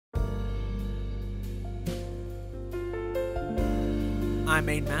I'm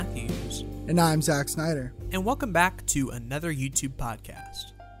Aiden Matthews. And I'm Zach Snyder. And welcome back to another YouTube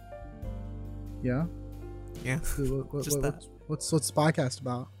podcast. Yeah? Yeah. What's the podcast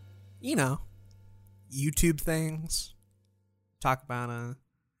about? You know, YouTube things. Talk about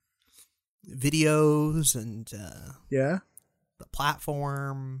videos and yeah, the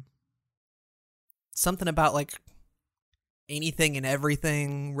platform. Something about like anything and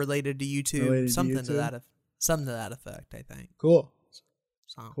everything related to YouTube. Something to that effect, I think. Cool.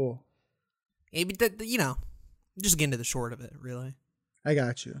 So cool. Maybe just get into the short of it, really. I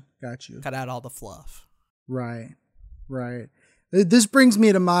got you. Cut out all the fluff. Right. This brings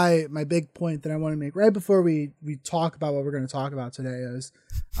me to my big point that I want to make right before we talk about what we're going to talk about today is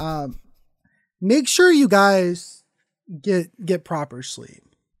make sure you guys get proper sleep.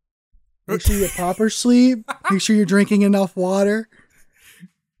 Make sure you get proper sleep. Make sure you're drinking enough water.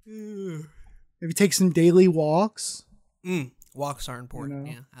 Maybe take some daily walks. Walks are important.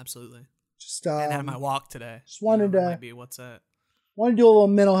 You know? Yeah, absolutely. Just I had my walk today. Just wanted to might be what's that? Want to do a little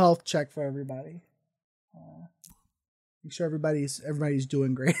mental health check for everybody. Make sure everybody's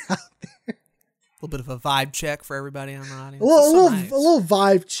doing great out there. A little bit of a vibe check for everybody on the audience. A little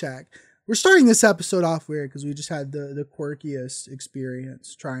vibe check. We're starting this episode off weird because we just had the quirkiest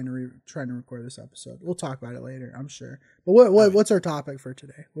experience trying to record this episode. We'll talk about it later, I'm sure. But what's our topic for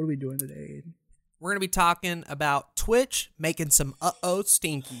today? What are we doing today, Aiden? We're going to be talking about Twitch making some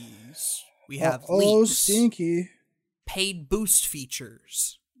stinkies. We have leaks, stinky, paid boost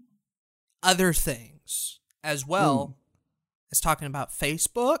features, other things, as well as talking about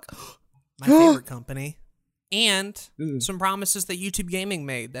Facebook, my favorite company, and some promises that YouTube Gaming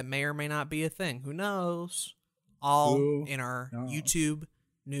made that may or may not be a thing. Who knows? All in our YouTube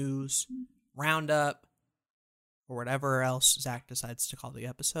news roundup, or whatever else Zach decides to call the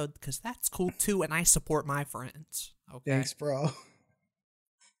episode, because that's cool too, and I support my friends. Okay, thanks, bro.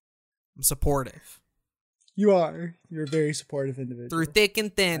 I'm supportive. You are. You're a very supportive individual. Through thick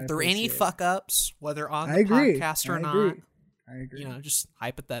and thin, through any fuck ups, whether on the podcast or not. I agree. You know, just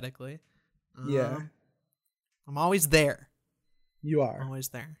hypothetically. Yeah. I'm always there. You are. I'm always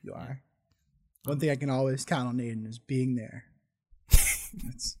there. You are. One thing I can always count on Aiden is being there.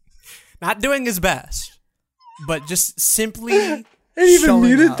 Not doing his best, but just simply I didn't even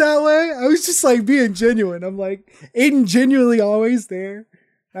mean it up. that way. I was just like being genuine. I'm like, Aiden genuinely always there.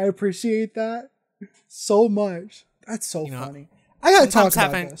 I appreciate that so much. That's so funny. I gotta talk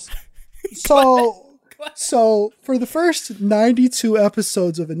about this. So for the first 92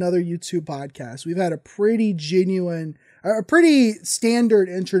 episodes of another YouTube podcast, we've had a pretty standard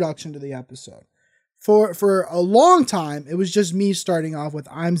introduction to the episode. For a long time, it was just me starting off with,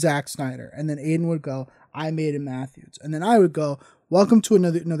 I'm Zach Snyder. And then Aiden would go, I'm Aiden Matthews. And then I would go, welcome to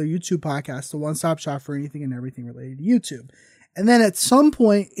another YouTube podcast, the one-stop shop for anything and everything related to YouTube. And then at some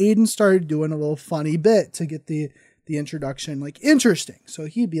point, Aiden started doing a little funny bit to get the introduction like interesting. So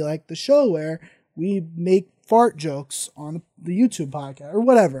he'd be like, the show where we make fart jokes on the YouTube podcast or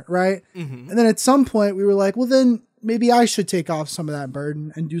whatever, right? Mm-hmm. And then at some point we were like, well, then maybe I should take off some of that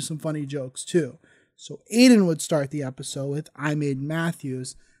burden and do some funny jokes too. So Aiden would start the episode with, I'm Aiden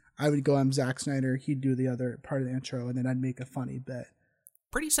Matthews. I would go, I'm Zach Snyder. He'd do the other part of the intro, and then I'd make a funny bit.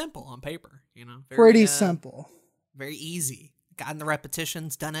 Pretty simple on paper, you know? Pretty simple. Very easy. Gotten the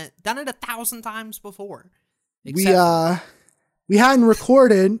repetitions, done it 1,000 times before. We hadn't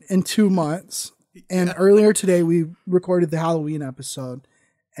recorded in 2 months. And earlier today, we recorded the Halloween episode.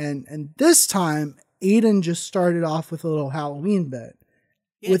 And this time, Aiden just started off with a little Halloween bit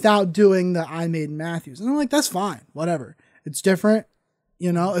without doing the I'm Aiden Matthews. And I'm like, that's fine. Whatever. It's different.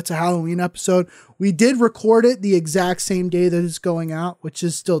 You know, it's a Halloween episode. We did record it the exact same day that it's going out, which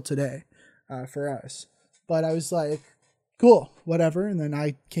is still today for us. But I was like, cool, whatever. And then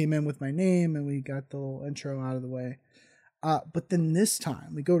I came in with my name and we got the little intro out of the way. But then this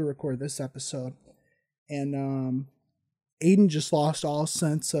time we go to record this episode and Aiden just lost all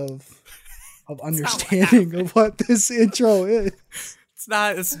sense of understanding of what this intro is.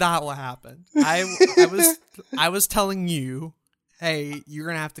 It's not what happened. I was telling you, hey, you're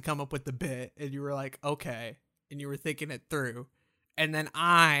going to have to come up with the bit. And you were like, okay. And you were thinking it through. And then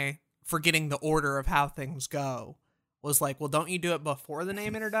I, forgetting the order of how things go, was like, well, don't you do it before the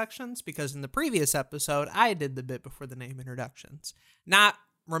name introductions? Because in the previous episode, I did the bit before the name introductions. Not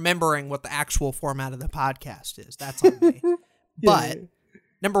remembering what the actual format of the podcast is. That's on me. But,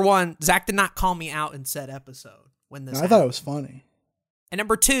 number one, Zach did not call me out in said episode when this happened. I thought it was funny. And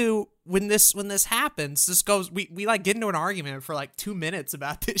number two, when this happens, this goes, we like get into an argument for like 2 minutes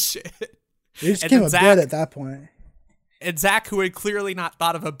about this shit. It just became a bit at that point. And Zach, who had clearly not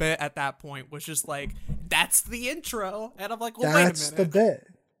thought of a bit at that point, was just like, that's the intro. And I'm like, well, That's wait a minute. the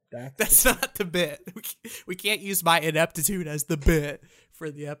bit. That's not the bit. We can't use my ineptitude as the bit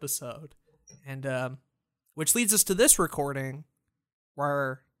for the episode. And which leads us to this recording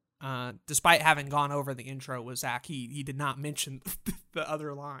where, despite having gone over the intro with Zach, he did not mention the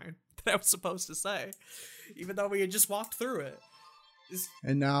other line that I was supposed to say, even though we had just walked through it.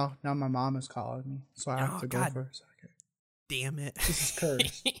 And now my mom is calling me, so I have to go for a second. Damn it. This is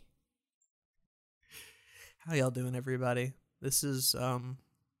Curtis. How y'all doing, everybody? This is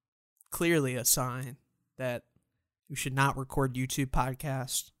clearly a sign that you should not record YouTube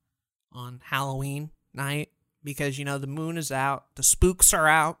podcasts on Halloween night because, you know, the moon is out, the spooks are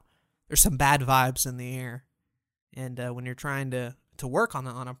out, there's some bad vibes in the air. And when you're trying to work on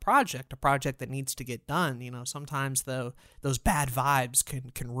a project that needs to get done, you know, sometimes those bad vibes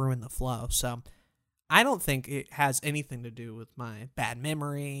can ruin the flow. So I don't think it has anything to do with my bad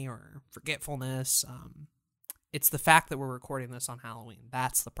memory or forgetfulness. It's the fact that we're recording this on Halloween.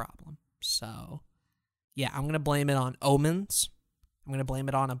 That's the problem. So, yeah, I'm going to blame it on omens. I'm going to blame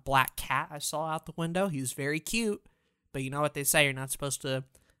it on a black cat I saw out the window. He was very cute, but you know what they say, you're not supposed to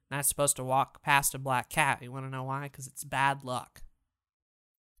walk past a black cat. You want to know why? Because it's bad luck.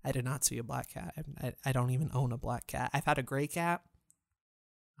 I did not see a black cat. I don't even own a black cat. I've had a gray cat,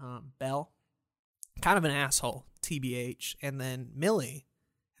 Belle, kind of an asshole, TBH. And then Millie,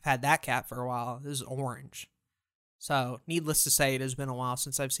 I've had that cat for a while. This is orange. So, needless to say, it has been a while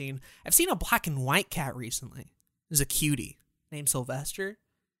since I've seen a black and white cat recently. There's a cutie named Sylvester.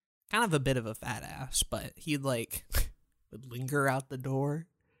 Kind of a bit of a fat ass, but he'd would linger out the door.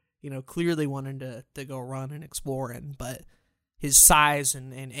 You know, clearly wanting to go run and explore in, but his size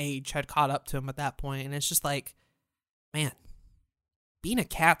and age had caught up to him at that point, and it's just like, man, being a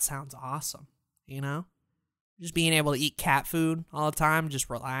cat sounds awesome, you know? Just being able to eat cat food all the time, just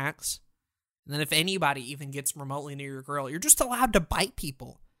relax. And then if anybody even gets remotely near your girl, you're just allowed to bite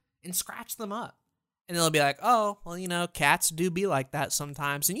people and scratch them up. And they'll be like, oh, well, you know, cats do be like that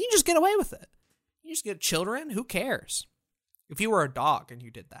sometimes, and you just get away with it. You just get children, who cares? If you were a dog and you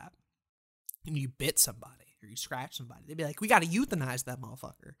did that, and you bit somebody, or you scratched somebody, they'd be like, we got to euthanize that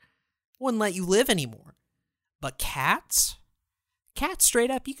motherfucker. Wouldn't let you live anymore. But cats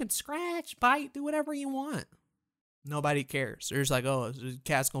straight up, you can scratch, bite, do whatever you want. Nobody cares. They're just like, oh, the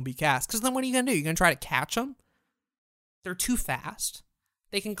cat's going to be cats. Because then what are you going to do? You're going to try to catch them? They're too fast.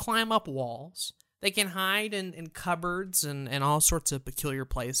 They can climb up walls. They can hide in cupboards and all sorts of peculiar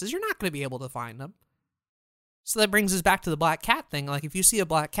places. You're not going to be able to find them. So that brings us back to the black cat thing. Like, if you see a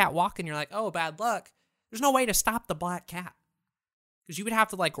black cat walking, you're like, oh, bad luck. There's no way to stop the black cat. Because you would have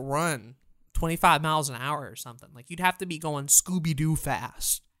to, run 25 miles an hour or something. Like, you'd have to be going Scooby-Doo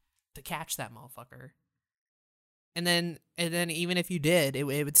fast to catch that motherfucker. And then even if you did, it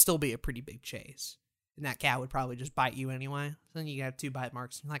would still be a pretty big chase. And that cat would probably just bite you anyway. So then you got 2 bite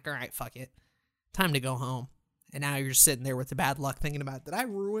marks. And you're like, all right, fuck it. Time to go home. And now you're just sitting there with the bad luck thinking about, did I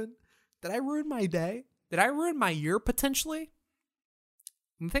ruin my day? Did I ruin my year potentially?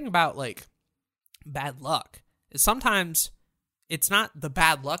 And the thing about, bad luck is sometimes it's not the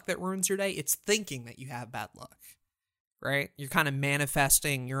bad luck that ruins your day. It's thinking that you have bad luck, right? You're kind of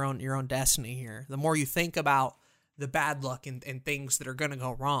manifesting your own destiny here. The more you think about the bad luck and things that are going to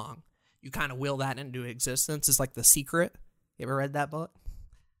go wrong, you kind of will that into existence. It's like The Secret. You ever read that book?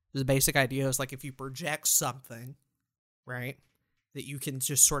 The basic idea is if you project something, right, that you can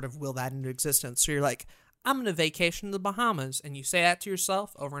just sort of will that into existence. So you're like, I'm going to vacation to the Bahamas. And you say that to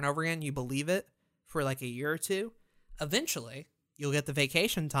yourself over and over again. You believe it for a year or two. Eventually, you'll get the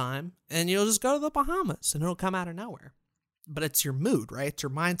vacation time and you'll just go to the Bahamas and it'll come out of nowhere. But it's your mood, right? It's your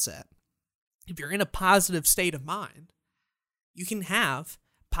mindset. If you're in a positive state of mind, you can have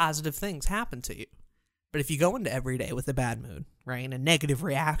positive things happen to you. But if you go into every day with a bad mood, right, and a negative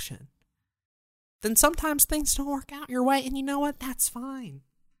reaction, then sometimes things don't work out your way. And you know what? That's fine.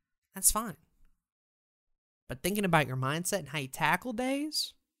 That's fine. But thinking about your mindset and how you tackle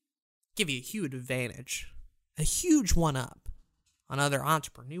days give you a huge advantage, a huge one-up on other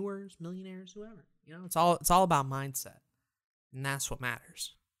entrepreneurs, millionaires, whoever. You know, it's all about mindset. And that's what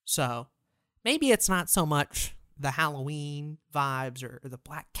matters. So maybe it's not so much the Halloween vibes or the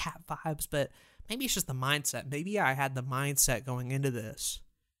black cat vibes, but maybe it's just the mindset. Maybe I had the mindset going into this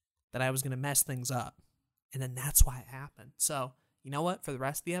that I was going to mess things up. And then that's why it happened. So, you know what? For the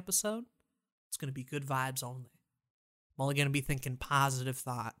rest of the episode, it's going to be good vibes only. I'm only going to be thinking positive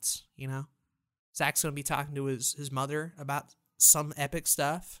thoughts, you know? Zach's going to be talking to his mother about some epic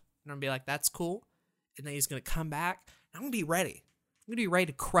stuff. And I'm going to be like, that's cool. And then he's going to come back. I'm going to be ready. I'm going to be ready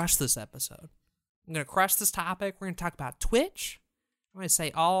to crush this episode. I'm I'm going to crush this topic. We're going to talk about Twitch. I'm going to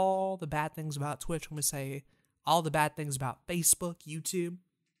say all the bad things about Twitch. I'm going to say all the bad things about Facebook, YouTube.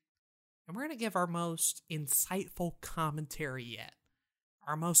 And we're going to give our most insightful commentary yet.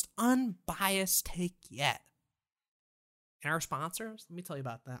 Our most unbiased take yet. And our sponsors, let me tell you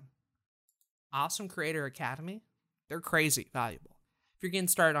about them. Awesome Creator Academy. They're crazy valuable. If you're getting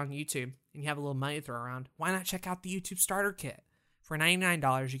started on YouTube and you have a little money to throw around, why not check out the YouTube Starter Kit? For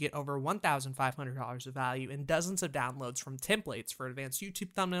 $99, you get over $1,500 of value and dozens of downloads from templates for advanced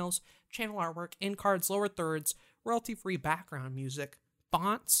YouTube thumbnails, channel artwork, end cards, lower thirds, royalty-free background music,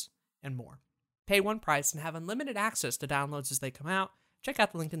 fonts, and more. Pay one price and have unlimited access to downloads as they come out. Check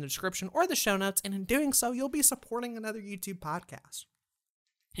out the link in the description or the show notes, and in doing so, you'll be supporting another YouTube podcast.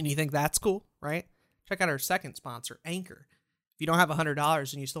 And you think that's cool, right? Check out our second sponsor, Anchor. If you don't have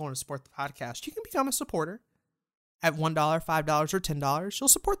 $100 and you still want to support the podcast, you can become a supporter. At $1, $5, or $10, you'll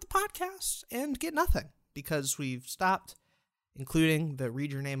support the podcast and get nothing because we've stopped including the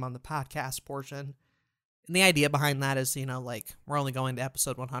read your name on the podcast portion. And the idea behind that is, we're only going to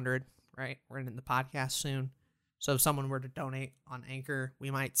episode 100, right? We're in the podcast soon. So if someone were to donate on Anchor, we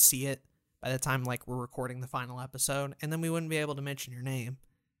might see it by the time we're recording the final episode, and then we wouldn't be able to mention your name.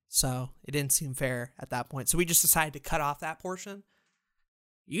 So it didn't seem fair at that point. So we just decided to cut off that portion.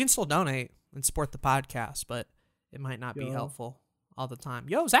 You can still donate and support the podcast, but it might not be helpful all the time.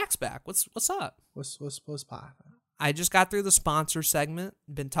 Yo, Zach's back. What's up? What's poppin'? I just got through the sponsor segment.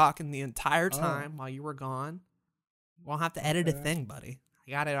 Been talking the entire time while you were gone. Won't have to edit a thing, buddy.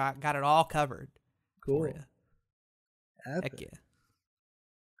 I got it all covered. Cool. For you. Epic. Heck yeah.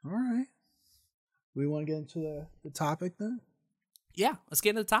 All right. We want to get into the topic then? Yeah, let's get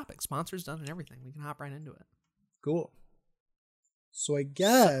into the topic. Sponsors done and everything. We can hop right into it. Cool. So I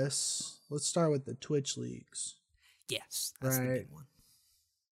guess let's start with the Twitch leaks. Yes, that's the big one.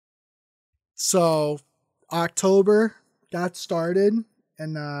 So October got started,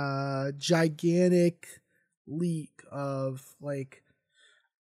 and a gigantic leak of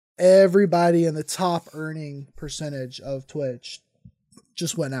everybody in the top earning percentage of Twitch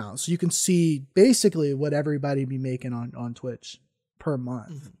just went out. So you can see basically what everybody be making on Twitch per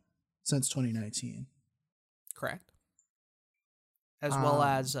month since 2019. Correct. As well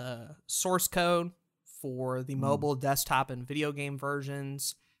as source code for the mobile, desktop, and video game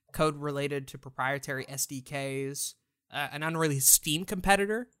versions, code related to proprietary SDKs, an unreleased Steam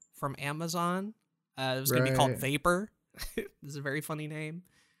competitor from Amazon. It was going to be called Vapor. This is a very funny name.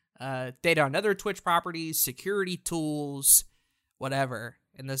 Data on other Twitch properties, security tools, whatever.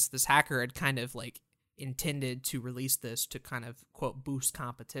 And this hacker had kind of intended to release this to kind of, quote, boost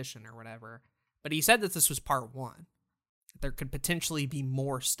competition or whatever. But he said that this was part one. There could potentially be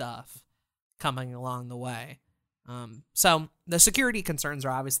more stuff coming along the way. So the security concerns are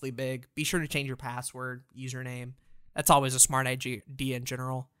obviously big. Be sure to change your password, username. That's always a smart idea in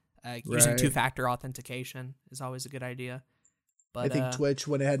general. Using two-factor authentication is always a good idea. But I think Twitch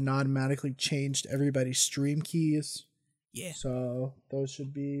went ahead and automatically changed everybody's stream keys. Yeah. So those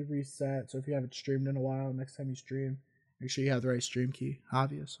should be reset. So if you haven't streamed in a while, next time you stream, make sure you have the right stream key,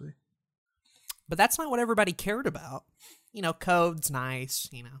 obviously. But that's not what everybody cared about. Code's nice,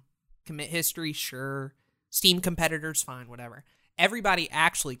 commit history, sure. Steam competitors, fine, whatever. Everybody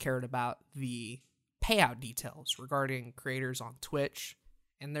actually cared about the payout details regarding creators on Twitch.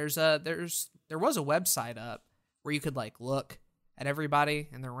 And there was a website up where you could look at everybody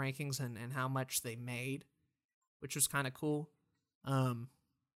and their rankings and how much they made, which was kind of cool. And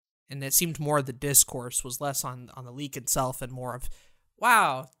it seemed more of the discourse was less on the leak itself and more of,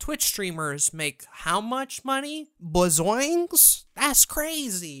 wow, Twitch streamers make how much money? Bozoings? That's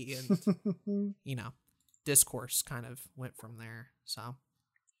crazy. And, discourse kind of went from there. So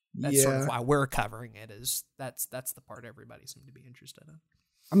that's sort of why we're covering it, is that's the part everybody seemed to be interested in.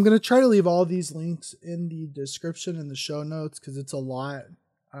 I'm going to try to leave all these links in the description and the show notes because it's a lot.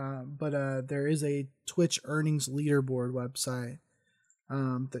 But there is a Twitch earnings leaderboard website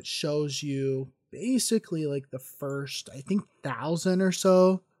that shows you basically the first, I think, 1,000 or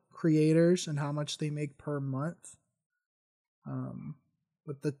so creators and how much they make per month.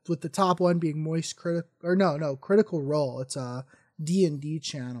 With the top one being Critical Role. It's a D&D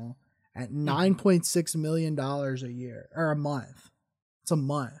channel at $9.6 million a year or a month. It's a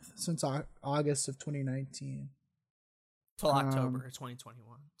month since August of 2019 till October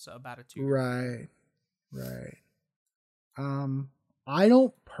 2021. So about a 2 year. Right. I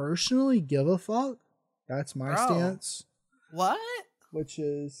don't personally give a fuck. That's my stance. What? Which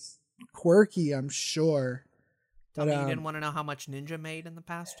is quirky, I'm sure. Tell me you didn't want to know how much Ninja made in the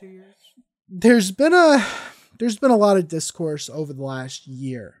past 2 years? There's been a lot of discourse over the last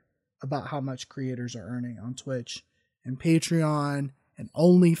year about how much creators are earning on Twitch and Patreon and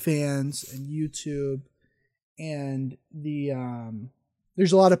OnlyFans and YouTube, and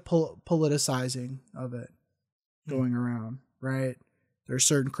there's a lot of politicizing of it going around, right? There are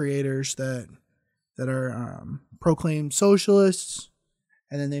certain creators that are proclaimed socialists,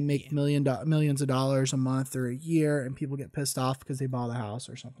 and then they make millions of dollars a month or a year, and people get pissed off because they bought a house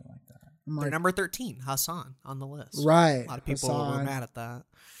or something like that. They're like, number 13, Hassan, on the list. Right. A lot of people were mad at that.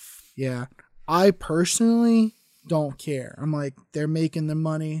 Yeah. I personally don't care. I'm like, they're making the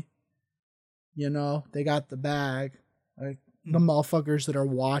money. You know, they got the bag. Like, the motherfuckers that are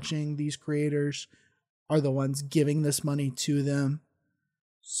watching these creators are the ones giving this money to them.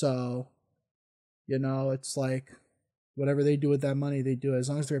 So, you know, it's like, whatever they do with that money, they do it as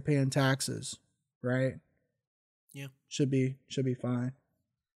long as they're paying taxes, right? Yeah, should be fine.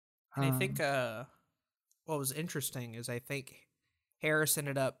 And I think what was interesting is I think Harris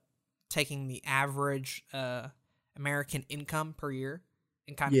ended up taking the average American income per year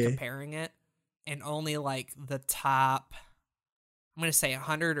and kind of comparing it, and only like the top, I'm going to say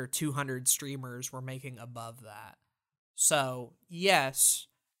 100 or 200 streamers were making above that. So yes,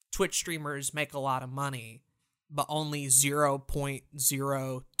 Twitch streamers make a lot of money, but only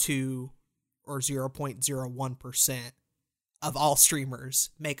 0.02 or 0.01% of all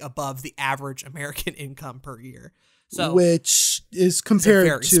streamers make above the average American income per year. So, which is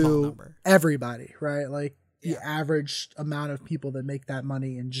compared to everybody, right? Like the average amount of people that make that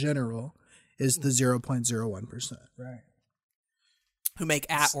money in general is the 0.01%, right? Who make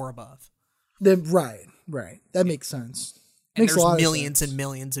at or above. Right. That makes sense. And there's millions and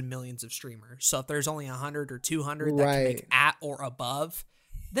millions and millions of streamers. So if there's only 100 or 200 that can make at or above,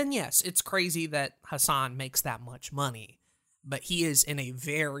 then yes, it's crazy that Hassan makes that much money. But he is in a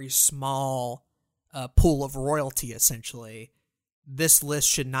very small pool of royalty, essentially. This list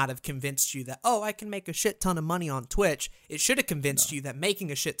should not have convinced you that, oh, I can make a shit ton of money on Twitch. It should have convinced you that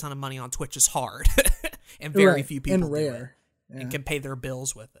making a shit ton of money on Twitch is hard. And very few people do it and can pay their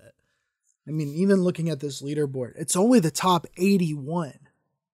bills with it. I mean, even looking at this leaderboard, it's only the top 81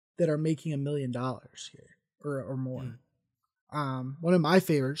 that are making $1 million here or more. One of my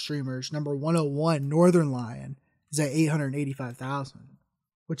favorite streamers, number 101, Northern Lion, is at 885,000,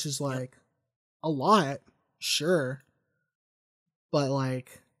 which is like a lot, sure, but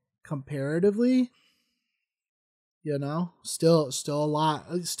like comparatively, you know, still a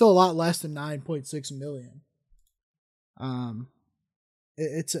lot less than 9.6 million.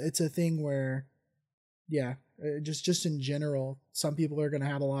 It's a thing where, just in general, some people are going to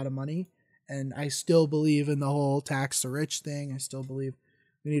have a lot of money, and I still believe in the whole tax the rich thing. I still believe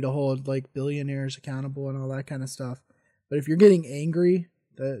we need to hold like billionaires accountable and all that kind of stuff. But if you're getting angry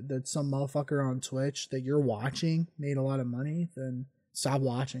that some motherfucker on Twitch that you're watching made a lot of money, then stop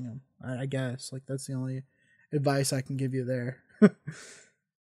watching him. I guess like that's the only advice I can give you there.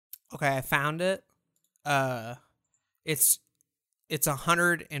 Okay, I found it. It's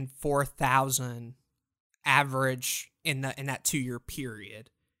 104,000 average in that 2-year period.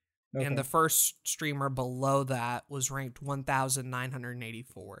 Okay. And the first streamer below that was ranked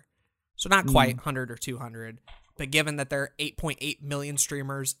 1,984. So not quite 100 or 200, but given that there are 8.8 million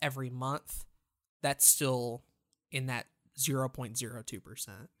streamers every month, that's still in that 0.02%.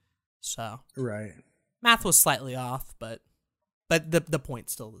 So math was slightly off, but the point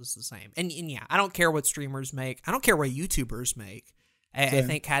still is the same. And yeah, I don't care what streamers make. I don't care what YouTubers make. I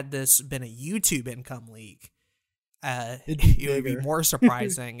think had this been a YouTube income leak, it would be more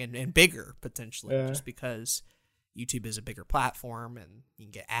surprising and bigger potentially, just because YouTube is a bigger platform and you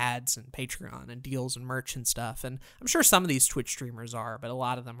can get ads and Patreon and deals and merch and stuff. And I'm sure some of these Twitch streamers are, but a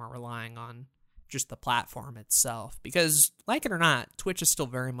lot of them are relying on just the platform itself, because like it or not, Twitch is still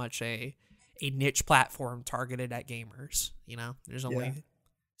very much a niche platform targeted at gamers. You know, there's only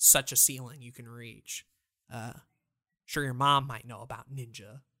such a ceiling you can reach. Sure, your mom might know about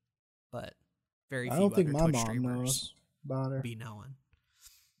Ninja, but very few other Twitch streamers about her. Be knowing.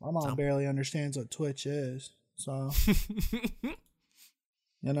 My mom barely understands what Twitch is, so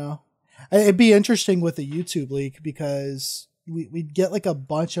you know, it'd be interesting with the YouTube leak because we'd get like a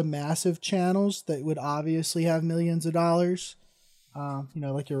bunch of massive channels that would obviously have millions of dollars. You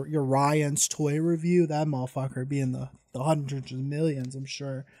know, like your Ryan's toy review, that motherfucker be in the hundreds of millions, I'm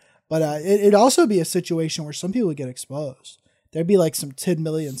sure. But it'd also be a situation where some people would get exposed. There'd be like some 10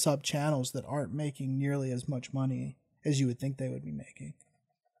 million sub channels that aren't making nearly as much money as you would think they would be making.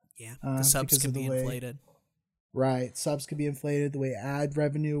 Yeah, the subs can be inflated. Right, subs could be inflated. The way ad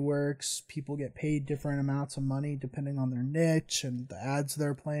revenue works, people get paid different amounts of money depending on their niche and the ads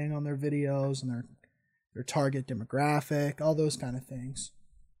they're playing on their videos and their target demographic, all those kind of things.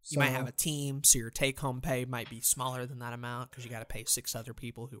 You might have a team, so your take-home pay might be smaller than that amount because you got to pay 6 other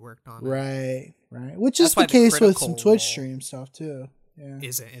people who worked on it. Right. Which is the case with some Twitch stream stuff too. Yeah,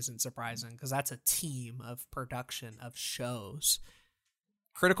 isn't surprising because that's a team of production of shows.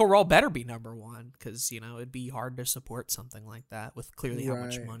 Critical Role better be number one because it'd be hard to support something like that with clearly how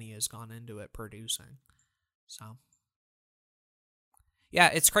much money has gone into it producing. So, yeah,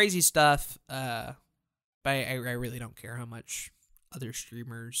 it's crazy stuff. But I really don't care how much other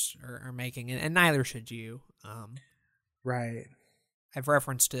streamers are making, and neither should you. Right. I've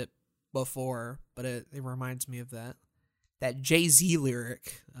referenced it before, but it reminds me of that Jay-Z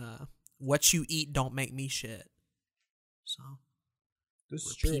lyric, what you eat don't make me shit. So,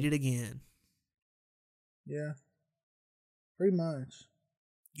 repeat it again. Yeah. Pretty much.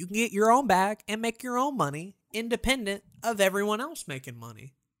 You can get your own bag and make your own money independent of everyone else making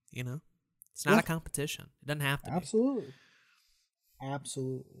money. It's not a competition. It doesn't have to be.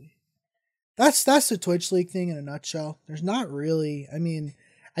 Absolutely. That's the Twitch League thing in a nutshell. There's not really,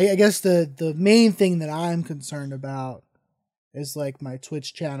 I guess the main thing that I'm concerned about is like my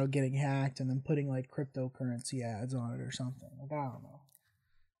Twitch channel getting hacked and then putting like cryptocurrency ads on it or something. Like, I don't know.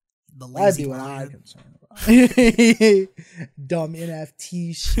 That'd be what I'm concerned about. Dumb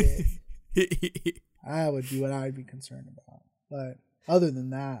NFT shit. That would be what I'd be concerned about. But other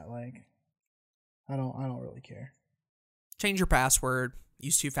than that, like, I don't really care. Change your password.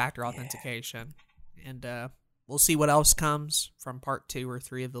 Use 2-factor authentication, and we'll see what else comes from part 2 or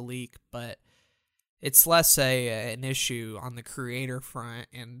 3 of the leak. But it's less an issue on the creator front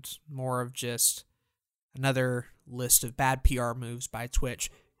and more of just another list of bad PR moves by Twitch.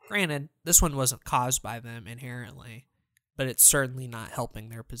 Granted, this one wasn't caused by them inherently, but it's certainly not helping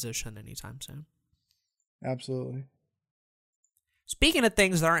their position anytime soon. Absolutely. Speaking of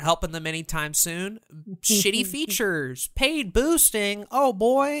things that aren't helping them anytime soon, shitty features, paid boosting. Oh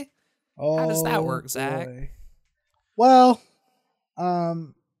boy. How does that work, Zach? Well,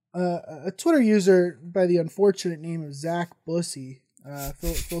 a Twitter user by the unfortunate name of Zach Bussy.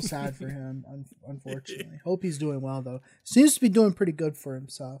 Feel sad for him, unfortunately. Hope he's doing well, though. Seems to be doing pretty good for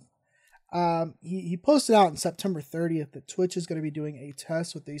himself. He posted out on September 30th that Twitch is going to be doing a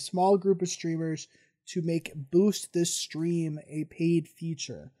test with a small group of streamers to make Boost This Stream a paid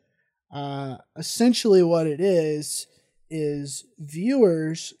feature. Essentially what it is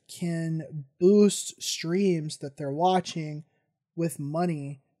viewers can boost streams that they're watching with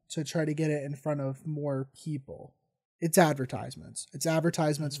money to try to get it in front of more people. It's advertisements. It's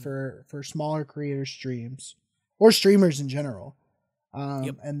advertisements for smaller creator streams or streamers in general.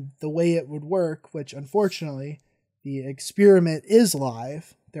 And the way it would work, which unfortunately the experiment is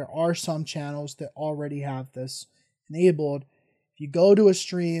live. There are some channels that already have this enabled. If you go to a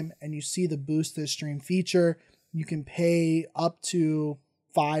stream and you see the Boost This Stream feature, you can pay up to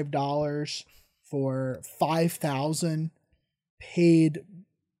 $5 for 5,000 paid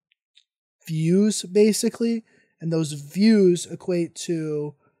views, basically. And those views equate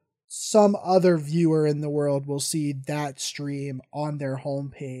to some other viewer in the world will see that stream on their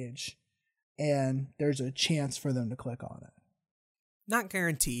homepage, and there's a chance for them to click on it. Not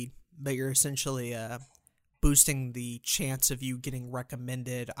guaranteed, but you're essentially boosting the chance of you getting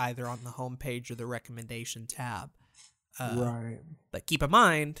recommended either on the homepage or the recommendation tab. Right. But keep in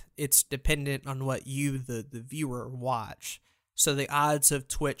mind, it's dependent on what you, the viewer, watch. So the odds of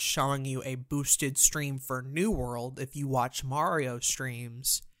Twitch showing you a boosted stream for New World if you watch Mario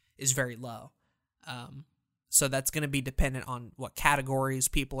streams is very low. So that's going to be dependent on what categories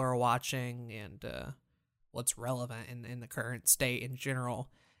people are watching and what's relevant in the current state in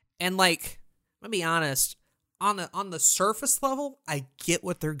general. And like, let me be honest, on the surface level, I get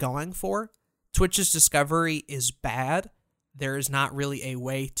what they're going for. Twitch's discovery is bad. There is not really a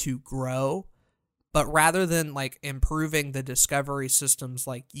way to grow. But rather than like improving the discovery systems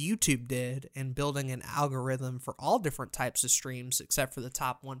like YouTube did and building an algorithm for all different types of streams except for the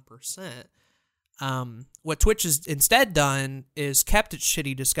top 1%, what Twitch has instead done is kept its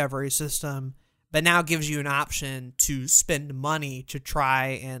shitty discovery system, but now gives you an option to spend money to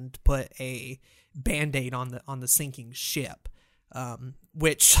try and put a Band-Aid on the sinking ship,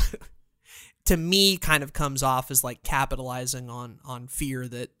 which to me kind of comes off as like capitalizing on fear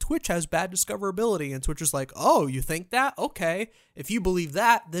that Twitch has bad discoverability, and Twitch is like, oh, you think that? Okay, if you believe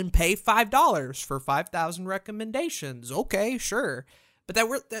that, then pay $5 for 5,000 recommendations. Okay, sure. But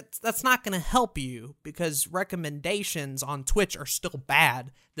that's not going to help you because recommendations on Twitch are still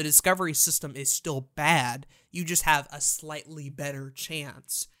bad. The discovery system is still bad. You just have a slightly better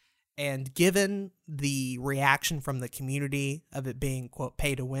chance. And given the reaction from the community of it being, quote,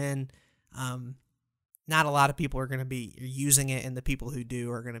 pay to win, not a lot of people are going to be using it, and the people who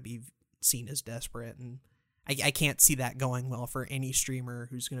do are going to be seen as desperate. And I can't see that going well for any streamer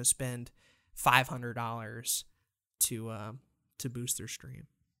who's going to spend $500 to boost their stream.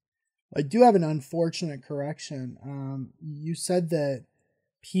 I do have an unfortunate correction. You said that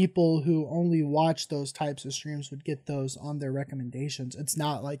people who only watch those types of streams would get those on their recommendations. It's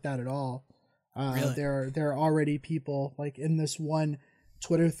not like that at all. Really? There are already people, like in this one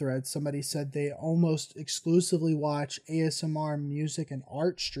Twitter thread, somebody said they almost exclusively watch ASMR music and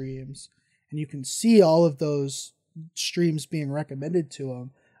art streams, and you can see all of those streams being recommended to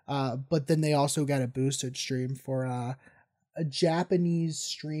them. But then they also got a boosted stream for a Japanese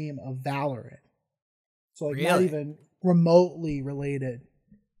stream of Valorant. So like not even remotely related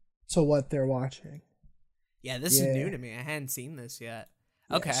to what they're watching. Yeah, this is new to me. I hadn't seen this yet.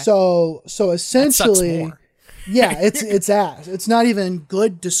 Okay. So essentially, yeah, it's ass. It's not even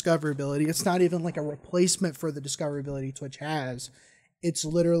good discoverability. It's not even like a replacement for the discoverability Twitch has. It's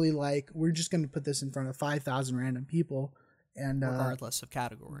literally like, we're just going to put this in front of 5,000 random people, and regardless of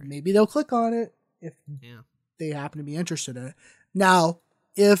category, maybe they'll click on it if they happen to be interested in it. Now,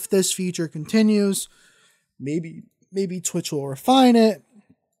 if this feature continues, maybe Twitch will refine it.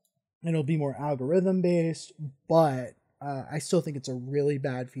 It'll be more algorithm based, but I still think it's a really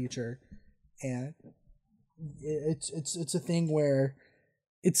bad feature, and it's a thing where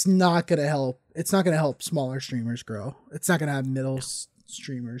it's not gonna help. It's not gonna help smaller streamers grow. It's not gonna have middle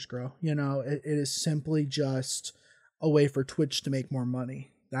streamers grow. You know, it is simply just a way for Twitch to make more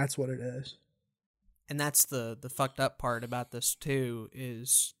money. That's what it is. And that's the fucked up part about this too,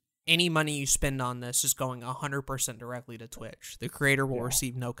 is any money you spend on this is going 100% directly to Twitch. The creator will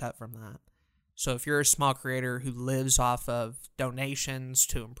receive no cut from that. So if you're a small creator who lives off of donations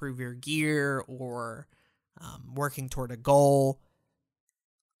to improve your gear or working toward a goal,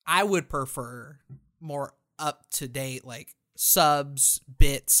 I would prefer more up-to-date like subs,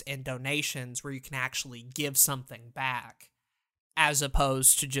 bits, and donations where you can actually give something back, as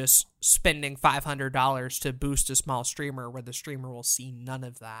opposed to just spending $500 to boost a small streamer where the streamer will see none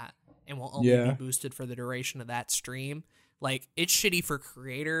of that and will only be boosted for the duration of that stream. Like, it's shitty for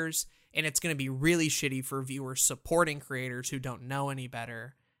creators, and it's going to be really shitty for viewers supporting creators who don't know any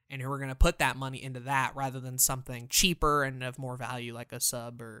better and who are going to put that money into that rather than something cheaper and of more value like a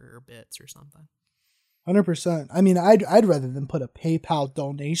sub or bits or something. 100%. I mean, I'd rather than put a PayPal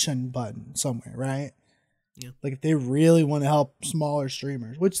donation button somewhere, right? Yeah. Like if they really want to help smaller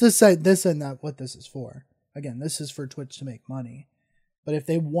streamers, which this and that what this is for. Again, this is for Twitch to make money. But if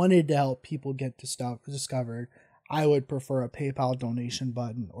they wanted to help people get discovered, I would prefer a PayPal donation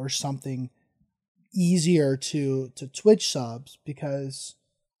button or something easier to Twitch subs, because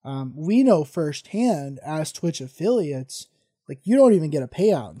we know firsthand as Twitch affiliates, like you don't even get a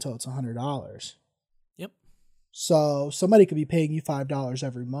payout until it's $100. Yep. So somebody could be paying you $5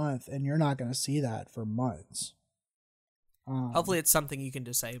 every month, and you're not going to see that for months. Hopefully it's something you can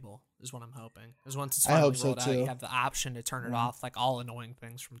disable, is what I'm hoping. Because once it's finally rolled out, you have the option to turn it off, like all annoying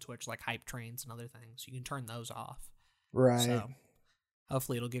things from Twitch, like hype trains and other things. You can turn those off. Right. So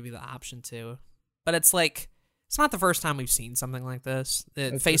hopefully it'll give you the option to. But it's like, it's not the first time we've seen something like this.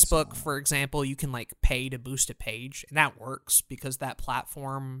 Facebook, for example, you can like pay to boost a page, and that works because that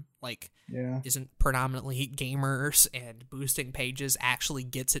platform isn't predominantly gamers, and boosting pages actually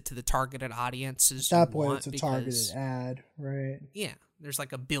gets it to the targeted audiences. At that point, it's a targeted ad, right? Yeah, there's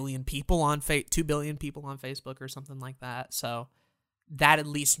like 1 billion people on 2 billion people on Facebook or something like that. So that at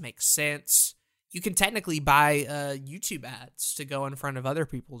least makes sense. You can technically buy YouTube ads to go in front of other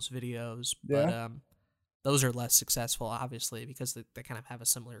people's videos, but those are less successful, obviously, because they kind of have a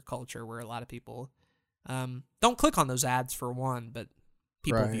similar culture where a lot of people don't click on those ads for one, but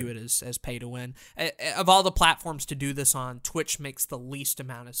people view it as pay to win. Of all the platforms to do this on, Twitch makes the least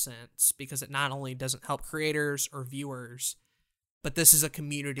amount of sense because it not only doesn't help creators or viewers, but this is a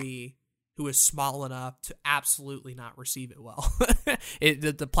community who is small enough to absolutely not receive it well.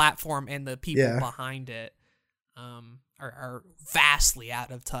 The platform and the people behind it are vastly out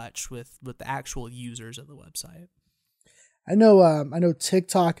of touch with the actual users of the website. I know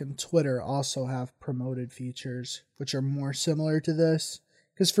TikTok and Twitter also have promoted features which are more similar to this.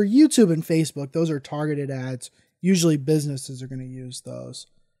 Because for YouTube and Facebook, those are targeted ads. Usually businesses are going to use those,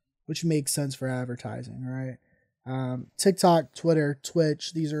 which makes sense for advertising, right? TikTok, Twitter,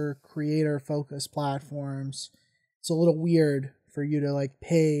 Twitch, these are creator-focused platforms. It's a little weird for you to like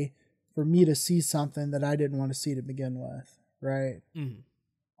pay for me to see something that I didn't want to see to begin with, right?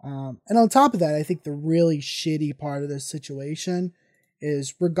 Mm-hmm. And on top of that, I think the really shitty part of this situation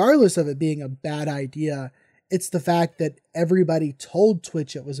is, regardless of it being a bad idea, it's the fact that everybody told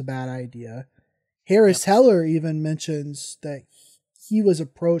Twitch it was a bad idea. Harris Heller even mentions that he was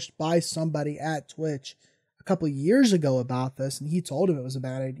approached by somebody at Twitch a couple of years ago about this, and he told him it was a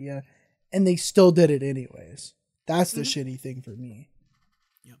bad idea, and they still did it anyways. That's the shitty thing for me.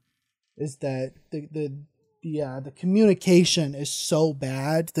 Yep. Is that the communication is so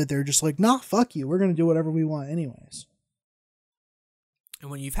bad that they're just like, nah, fuck you. We're going to do whatever we want anyways.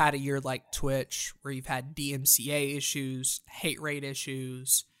 And when you've had a year like Twitch, where you've had DMCA issues, hate rate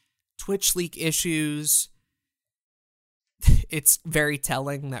issues, Twitch leak issues, it's very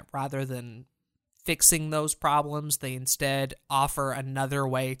telling that rather than fixing those problems, they instead offer another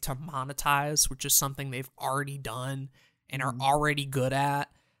way to monetize, which is something they've already done and are already good at.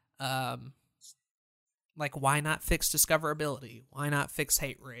 Like, why not fix discoverability? Why not fix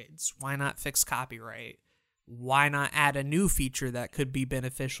hate rates? Why not fix copyright? Why not add a new feature that could be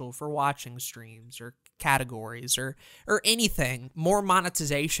beneficial for watching streams or categories or anything? More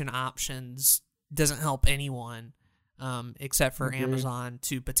monetization options doesn't help anyone, except for Amazon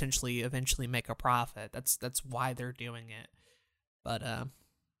to potentially eventually make a profit. That's why they're doing it. But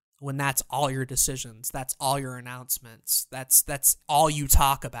when that's all your decisions, that's all your announcements, that's all you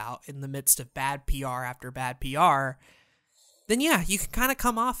talk about in the midst of bad PR after bad PR, then yeah, you can kind of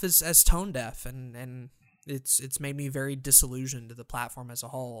come off as tone deaf, and it's made me very disillusioned to the platform as a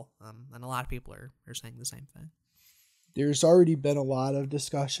whole. And a lot of people are saying the same thing. There's already been a lot of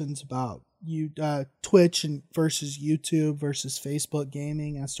discussions about Twitch versus YouTube versus Facebook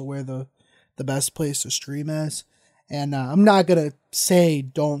gaming as to where the best place to stream is. And I'm not going to say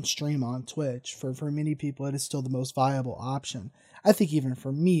don't stream on Twitch. For many people, it is still the most viable option. I think even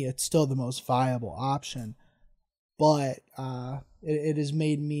for me, it's still the most viable option. But it has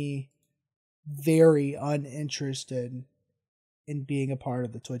made me very uninterested in being a part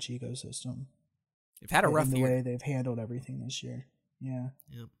of the Twitch ecosystem. They've had a rough year. The way they've handled everything this year. Yeah.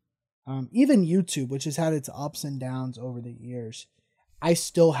 Yep. Even YouTube, which has had its ups and downs over the years, I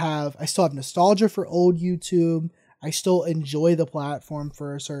still have nostalgia for old YouTube. I still enjoy the platform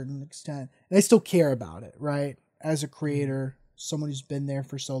for a certain extent, and I still care about it, right? As a creator, someone who's been there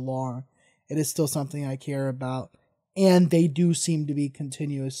for so long, it is still something I care about, and they do seem to be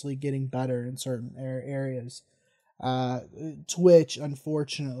continuously getting better in certain areas. Twitch,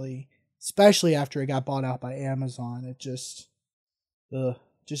 unfortunately, especially after it got bought out by Amazon, it just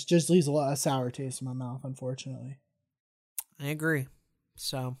leaves a sour taste in my mouth, unfortunately. I agree.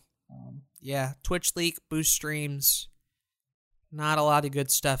 So, yeah, Twitch leak, boost streams, not a lot of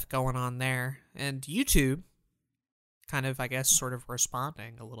good stuff going on there. And YouTube, kind of, I guess, sort of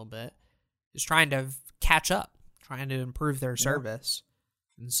responding a little bit, is trying to catch up, trying to improve their service.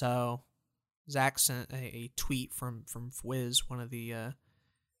 And so, Zach sent a tweet from Fwiz, one of the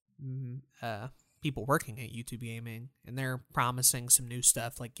people working at YouTube Gaming, and they're promising some new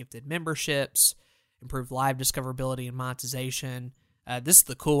stuff like gifted memberships, improved live discoverability and monetization. This is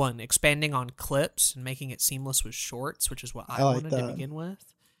the cool one, expanding on clips and making it seamless with shorts, which is what I wanted to begin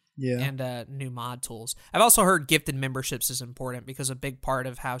with. Yeah. And new mod tools. I've also heard gifted memberships is important because a big part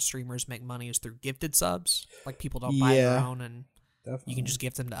of how streamers make money is through gifted subs. Like, people don't buy their own, and you can just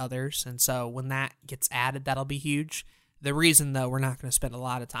gift them to others. And so when that gets added, that'll be huge. The reason, though, we're not going to spend a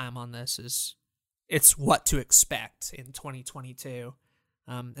lot of time on this is it's what to expect in 2022.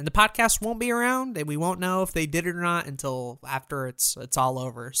 And the podcast won't be around, and we won't know if they did it or not until after it's all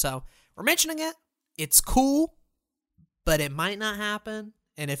over. So we're mentioning it. It's cool, but it might not happen.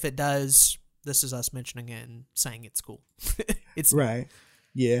 And if it does, this is us mentioning it and saying it's cool. It's right.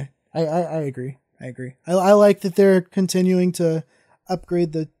 Yeah, I agree. I like that they're continuing to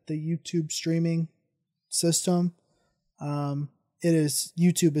upgrade the YouTube streaming system. YouTube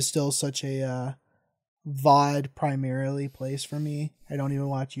is still such a VOD primarily place for me. I don't even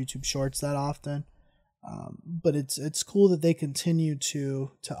watch YouTube Shorts that often. But it's cool that they continue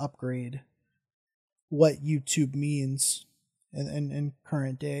to upgrade what YouTube means in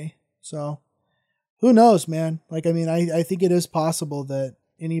current day. So who knows, man? Like, I mean, I think it is possible that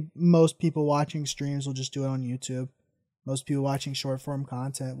most people watching streams will just do it on YouTube. Most people watching short form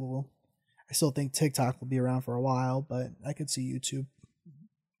content I still think TikTok will be around for a while, but I could see YouTube,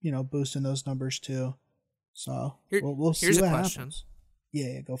 boosting those numbers too. So we'll see what happens.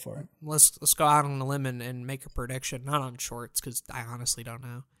 Yeah, go for it. Let's go out on a limb and make a prediction, not on shorts, because I honestly don't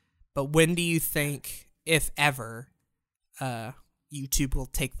know. But when do you think, if ever, YouTube will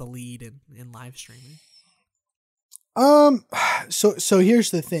take the lead in live streaming? So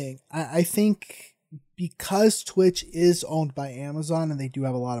here's the thing. I think because Twitch is owned by Amazon and they do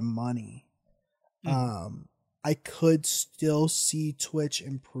have a lot of money, I could still see Twitch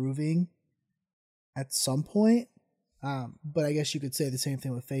improving at some point. But I guess you could say the same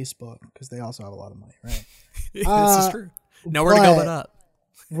thing with Facebook because they also have a lot of money, right? This is true. Nowhere to go but up.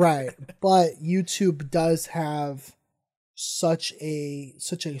 Right. But YouTube does have such a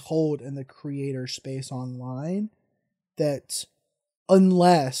hold in the creator space online that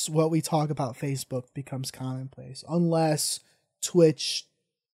unless what we talk about Facebook becomes commonplace, unless Twitch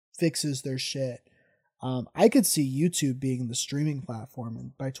fixes their shit, I could see YouTube being the streaming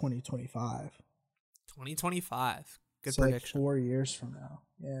platform by 2025. 2025. Good so prediction. Like 4 years from now.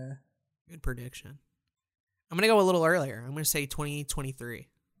 Yeah. Good prediction. I'm gonna go a little earlier. I'm gonna say 2023.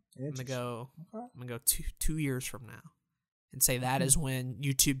 I'm gonna go 2 years from now, and say that is when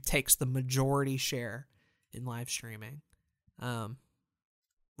YouTube takes the majority share in live streaming,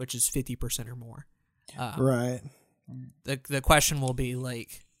 which is 50% or more. Right. The question will be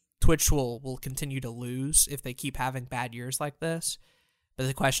like Twitch will continue to lose if they keep having bad years like this. But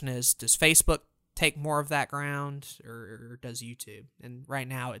the question is, does Facebook take more of that ground, or does YouTube? And right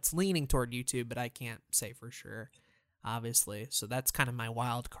now it's leaning toward YouTube, but I can't say for sure, obviously. So that's kind of my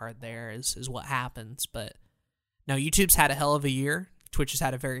wild card there is what happens. But no, YouTube's had a hell of a year. Twitch has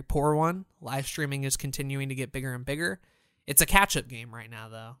had a very poor one. Live streaming is continuing to get bigger and bigger. It's a catch-up game right now,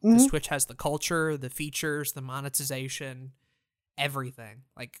 though, because Twitch has the culture, the features, the monetization, everything.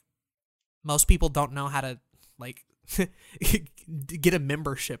 Like, most people don't know how to, like, get a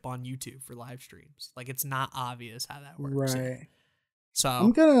membership on YouTube for live streams. Like, it's not obvious how that works. Right. Yet. So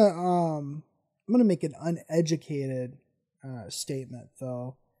I'm gonna make an uneducated statement,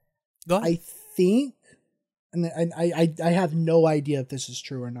 though. Go ahead. I think, and I have no idea if this is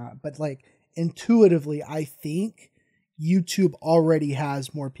true or not, but like intuitively, I think YouTube already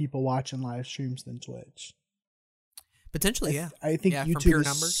has more people watching live streams than Twitch. Potentially, yeah. I think YouTube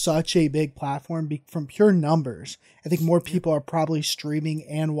is such a big platform from pure numbers. I think more people are probably streaming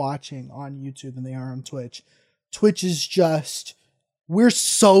and watching on YouTube than they are on Twitch. Twitch is just, we're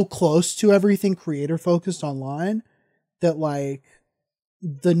so close to everything creator focused online that like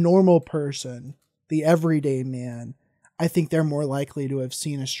the normal person, the everyday man, I think they're more likely to have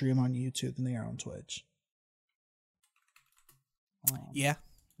seen a stream on YouTube than they are on Twitch. Yeah,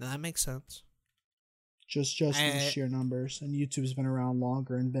 no, that makes sense. Just in sheer numbers, and YouTube's been around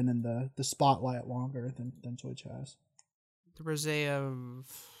longer and been in the spotlight longer than Twitch has. There was I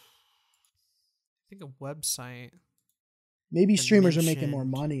think a website. Maybe streamers are making more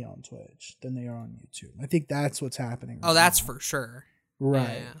money on Twitch than they are on YouTube. I think that's what's happening. Right that's for sure.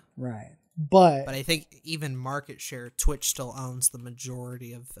 Right, right. But I think even market share, Twitch still owns the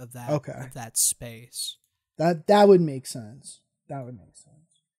majority of that of that space. That would make sense. That would make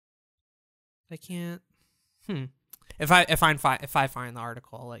sense. I can't. If I find the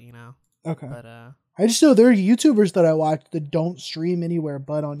article, I'll let you know. Okay. But I just know there are YouTubers that I watch that don't stream anywhere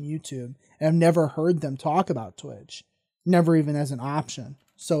but on YouTube, and I've never heard them talk about Twitch, never even as an option.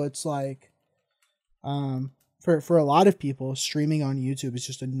 So it's like, for a lot of people, streaming on YouTube is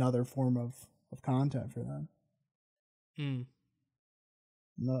just another form of content for them. In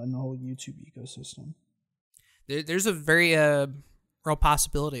the whole YouTube ecosystem. There's a very real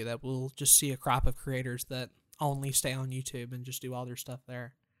possibility that we'll just see a crop of creators that only stay on YouTube and just do all their stuff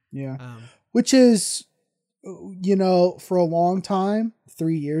there. Yeah. Which is, for a long time,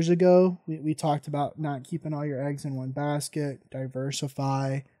 3 years ago, we talked about not keeping all your eggs in one basket,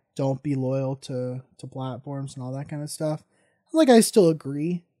 diversify, don't be loyal to platforms and all that kind of stuff. Like, I still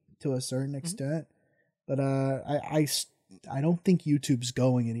agree to a certain extent, but I don't think YouTube's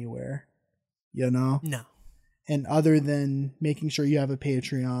going anywhere, No. And other than making sure you have a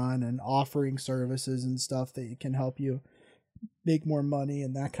Patreon and offering services and stuff that can help you make more money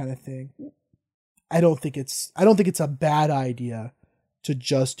and that kind of thing, I don't think it's a bad idea to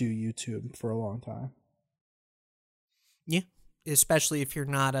just do YouTube for a long time. Yeah, especially if you're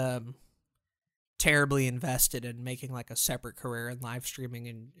not terribly invested in making like a separate career in live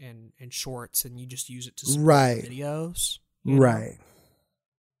streaming and shorts, and you just use it to support videos. Right.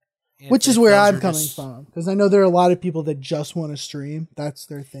 Which is where I'm coming from, because I know there are a lot of people that just want to stream. That's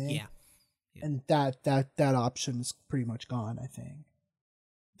their thing. Yeah. And that option's pretty much gone, I think.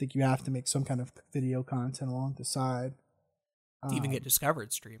 I think you have to make some kind of video content along the side. To even get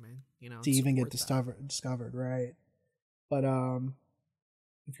discovered streaming, To even get discovered, right. But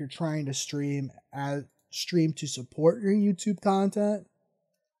if you're trying to stream to support your YouTube content,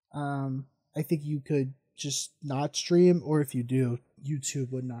 I think you could just not stream, or if you do,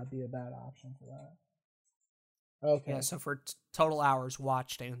 YouTube would not be a bad option for that. Okay. Yeah, so for total hours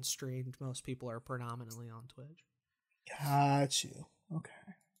watched and streamed, most people are predominantly on Twitch. Got you. Okay.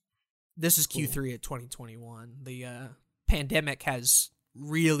 This is Q3 of 2021. The pandemic has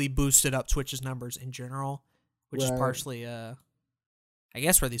really boosted up Twitch's numbers in general. which is partially, I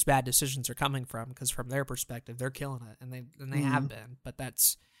guess, where these bad decisions are coming from, because from their perspective, they're killing it, and they have been. But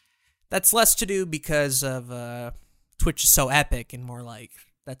that's less to do because of Twitch is so epic, and more like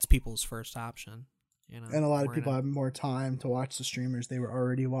that's people's first option. And a lot of people have more time to watch the streamers they were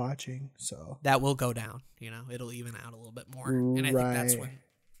already watching, so that will go down. It'll even out a little bit more, and I think that's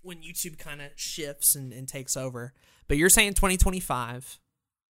when YouTube kind of shifts and takes over. But you're saying 2025.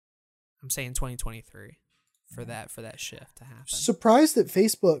 I'm saying 2023 for that shift to happen. Surprised that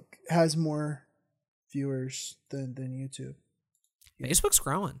Facebook has more viewers than YouTube. Facebook's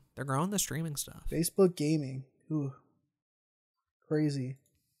growing. They're growing the streaming stuff. Facebook gaming. Ooh. Crazy.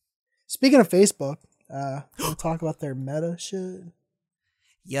 Speaking of Facebook, we'll talk about their Meta shit.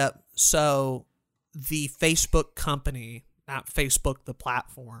 Yep. So the Facebook company, not Facebook the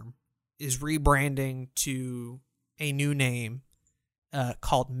platform, is rebranding to a new name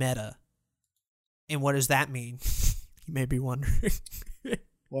called Meta. And what does that mean? You may be wondering.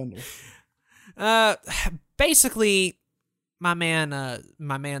 Basically, my man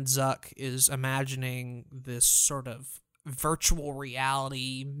Zuck is imagining this sort of virtual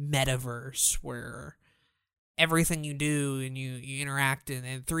reality metaverse where everything you do and you interact in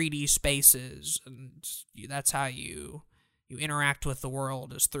 3D spaces, and that's how you interact with the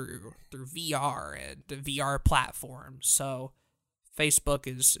world is through VR and VR platforms. So Facebook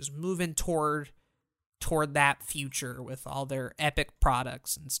is moving toward that future with all their epic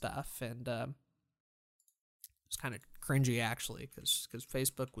products and stuff, and it's kind of cringy actually because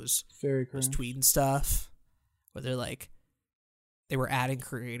Facebook was tweeting stuff where they were adding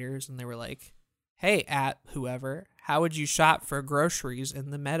creators, and they were like, hey, at whoever, how would you shop for groceries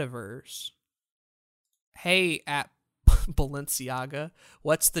in the metaverse? Hey, at Balenciaga,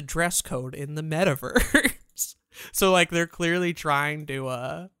 what's the dress code in the metaverse? So they're clearly trying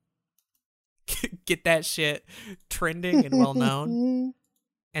to get that shit trending and well known.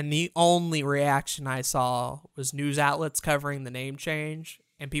 And the only reaction I saw was news outlets covering the name change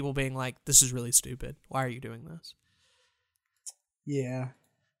and people being like, this is really stupid. Why are you doing this? Yeah.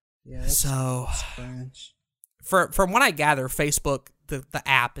 So from what I gather, Facebook, the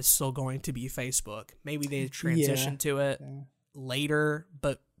app is still going to be Facebook. Maybe they transition to it later,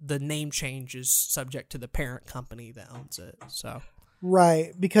 but the name change is subject to the parent company that owns it. So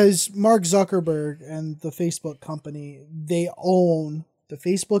right, because Mark Zuckerberg and the Facebook company, they own the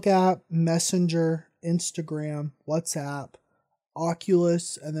Facebook app, Messenger, Instagram, WhatsApp,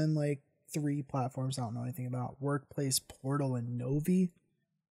 Oculus, and then 3 platforms I don't know anything about: Workplace, Portal, and Novi.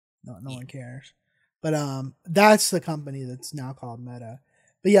 No one cares. But that's the company that's now called Meta.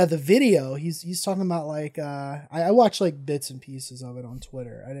 But yeah, the video he's talking about I watched bits and pieces of it on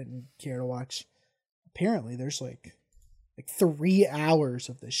Twitter. I didn't care to watch. Apparently, there's 3 hours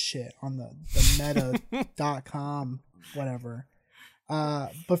of this shit on the meta.com whatever.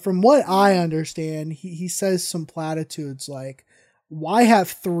 But from what I understand, he says some platitudes like, why have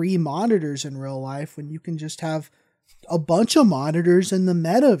 3 monitors in real life when you can just have a bunch of monitors in the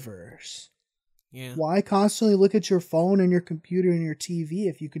metaverse? Yeah. Why constantly look at your phone and your computer and your TV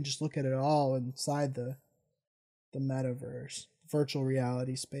if you can just look at it all inside the metaverse, virtual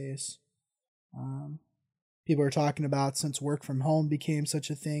reality space? People are talking about, since work from home became such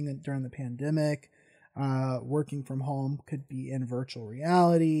a thing during the pandemic, working from home could be in virtual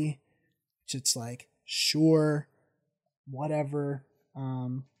reality. It's sure, whatever.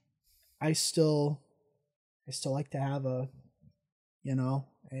 I still like to have a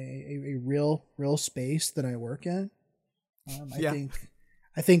real space that I work in.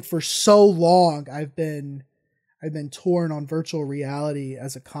 I think for so long I've been torn on virtual reality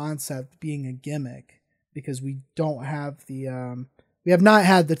as a concept being a gimmick, because we don't have we have not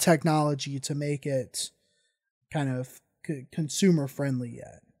had the technology to make it kind of consumer friendly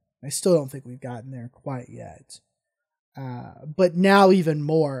yet. I still don't think we've gotten there quite yet. But now even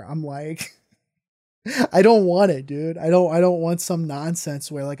more, I'm like, I don't want it, dude. I don't want some nonsense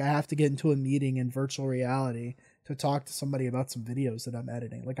where I have to get into a meeting in virtual reality to talk to somebody about some videos that I'm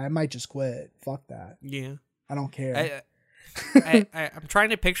editing. I might just quit. Fuck that. Yeah. I don't care. I'm trying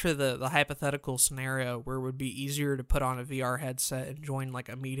to picture the hypothetical scenario where it would be easier to put on a VR headset and join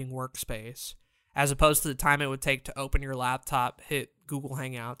a meeting workspace, as opposed to the time it would take to open your laptop, hit Google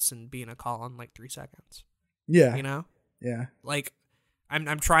Hangouts, and be in a call in 3 seconds. Yeah. Yeah.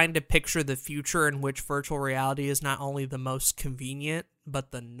 I'm trying to picture the future in which virtual reality is not only the most convenient,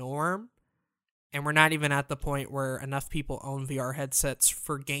 but the norm. And we're not even at the point where enough people own VR headsets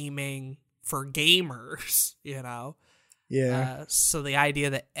for gaming, for gamers, Yeah. So the idea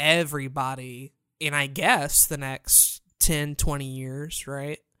that everybody, in I guess the next 10, 20 years,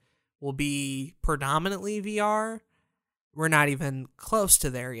 right, will be predominantly VR. We're not even close to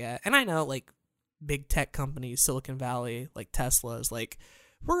there yet. And I know, like, big tech companies, Silicon Valley, like Tesla, is like,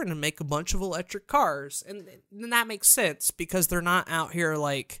 we're going to make a bunch of electric cars. And that makes sense because they're not out here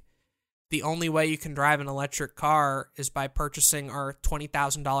like, the only way you can drive an electric car is by purchasing our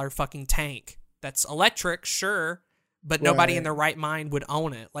 $20,000 fucking tank. That's electric, sure, but nobody in their right mind would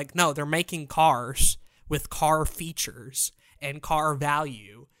own it. Like, no, they're making cars with car features and car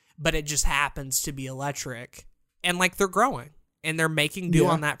value, but it just happens to be electric. And, like, they're growing, and they're making do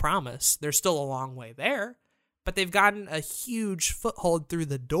on that promise. They're still a long way there, but they've gotten a huge foothold through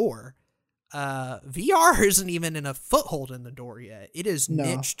the door. VR isn't even in a foothold in the door yet. It is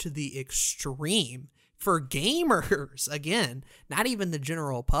niche to the extreme for gamers. Again, not even the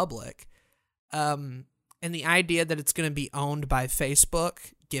general public. And the idea that it's going to be owned by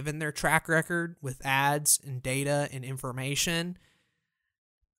Facebook, given their track record with ads and data and information,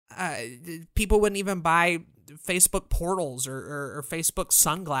 people wouldn't even buy Facebook portals or Facebook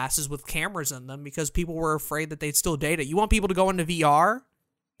sunglasses with cameras in them because people were afraid that they'd steal data. You want people to go into VR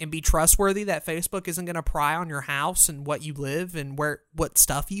and be trustworthy that Facebook isn't going to pry on your house and what you live and what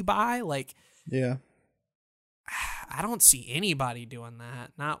stuff you buy? Like, yeah, I don't see anybody doing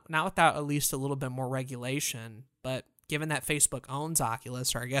that. Not without at least a little bit more regulation. But given that Facebook owns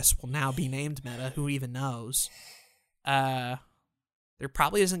Oculus, or I guess will now be named Meta, who even knows? There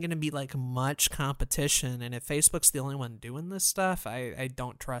probably isn't going to be like much competition. And if Facebook's the only one doing this stuff, I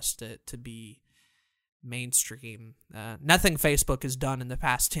don't trust it to be mainstream. Nothing Facebook has done in the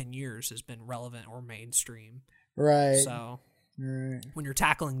past 10 years has been relevant or mainstream. Right. So when you're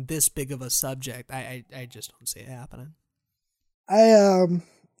tackling this big of a subject, I just don't see it happening. I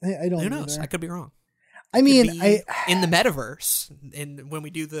don't. Who knows? either. I could be wrong. I mean, in the metaverse, and when we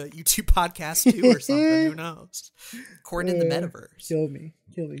do the YouTube podcast too or something, who knows? According to the metaverse. Kill me,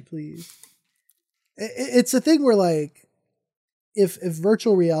 please. It's a thing where, like, if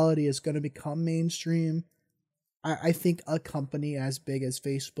virtual reality is going to become mainstream, I think a company as big as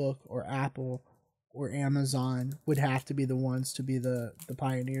Facebook or Apple or Amazon would have to be the ones to be the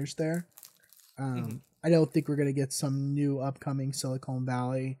pioneers there. I don't think we're going to get some new upcoming Silicon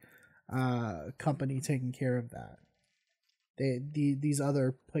Valley company taking care of that. These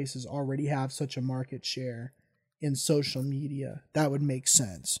other places already have such a market share in social media. That would make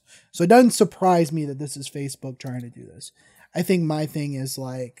sense. So it doesn't surprise me that this is Facebook trying to do this. I think my thing is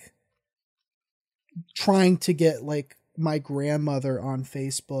like trying to get like my grandmother on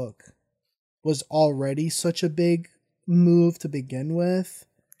Facebook was already such a big move to begin with.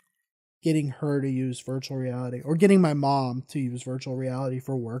 Getting her to use virtual reality or getting my mom to use virtual reality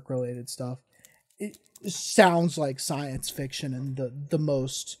for work related stuff. It sounds like science fiction in the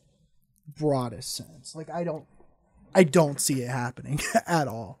most broadest sense. Like I don't see it happening at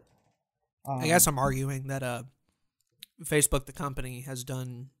all. I guess I'm arguing that Facebook, the company, has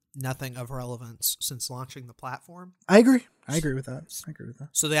done nothing of relevance since launching the platform. I agree with that.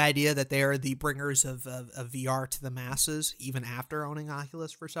 So the idea that they are the bringers of VR to the masses, even after owning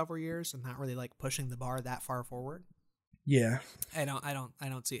Oculus for several years, and not really like pushing the bar that far forward. Yeah, I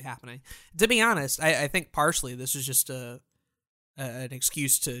don't see it happening. To be honest, I think partially this is just an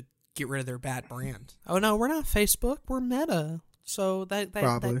excuse to get rid of their bad brand. Oh no, we're not Facebook, we're Meta. So that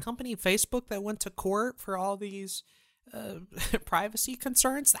company Facebook that went to court for all these privacy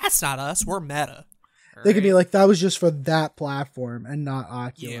concerns, that's not us, we're Meta. They could be like, that was just for that platform and not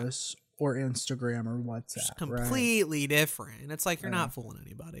Oculus or Instagram or WhatsApp. It's completely different. And it's like, you're not fooling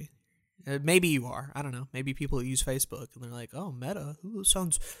anybody. Maybe you are. I don't know. Maybe people use Facebook and they're like, oh, Meta, ooh,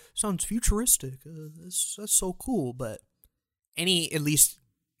 sounds futuristic. That's so cool. But any at least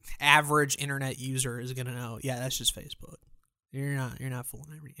average internet user is going to know, yeah, that's just Facebook. You're not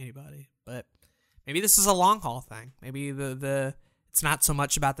fooling anybody. But maybe this is a long haul thing. Maybe it's not so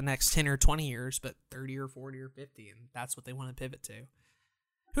much about the next 10 or 20 years, but 30 or 40 or 50, and that's what they want to pivot to.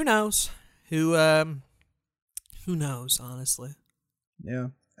 Who knows? Who knows, honestly? Yeah.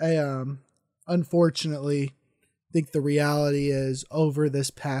 I unfortunately think the reality is over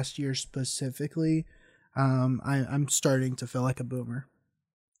this past year specifically, I'm starting to feel like a boomer.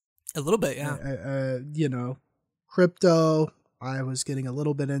 A little bit, yeah. Crypto, I was getting a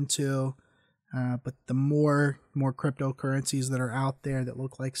little bit into. But the more cryptocurrencies that are out there that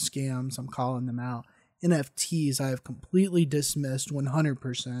look like scams, I'm calling them out. NFTs, I have completely dismissed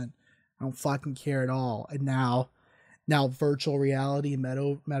 100%. I don't fucking care at all. And now virtual reality,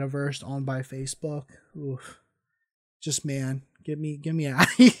 metaverse owned by Facebook. Oof. Just, man, Get me out of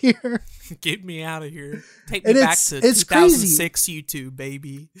here. Get me out of here. Take And me back to it's 2006 YouTube,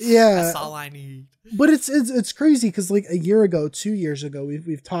 baby. Yeah. That's all I need. But it's crazy because like a year ago, 2 years ago,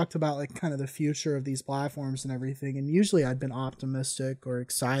 we've talked about like kind of the future of these platforms and everything. And usually I'd been optimistic or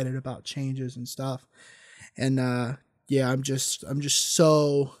excited about changes and stuff. And yeah, I'm just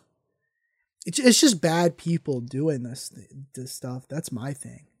so it's just bad people doing this stuff. That's my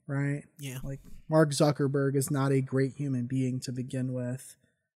thing, right? Yeah. Like Mark Zuckerberg is not a great human being to begin with.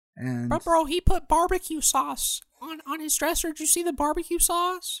 And But bro, he put barbecue sauce on his dresser. Did you see the barbecue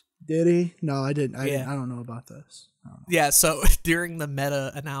sauce? did he? No, I didn't. I Yeah. don't know about this. I don't know. Yeah, so during the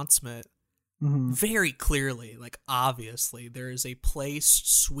Meta announcement, Mhm. very clearly, like obviously, there is a Place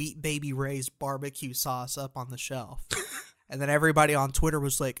Sweet Baby Ray's barbecue sauce up on the shelf. And then everybody on Twitter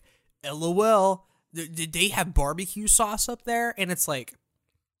was like, LOL, did they have barbecue sauce up there? And it's like,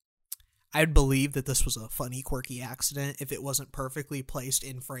 I'd believe that this was a funny, quirky accident if it wasn't perfectly placed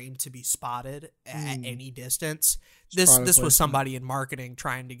in frame to be spotted at any distance. This product was placement. somebody in marketing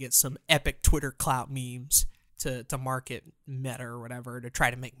trying to get some epic Twitter clout memes to market Meta or whatever, to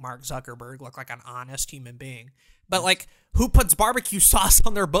try to make Mark Zuckerberg look like an honest human being. But like, who puts barbecue sauce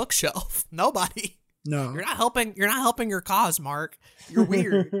on their bookshelf? Nobody. No. You're not helping your cause, Mark. You're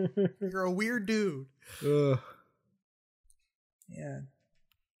weird. You're a weird dude. Ugh. Yeah.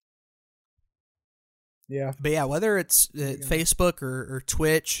 Yeah. But yeah, whether it's Facebook or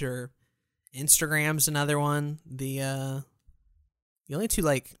Twitch or Instagram's another one, the only two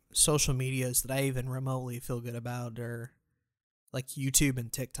like social medias that I even remotely feel good about are like YouTube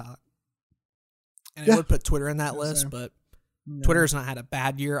and TikTok. And I would put Twitter in that list, but No. Twitter has not had a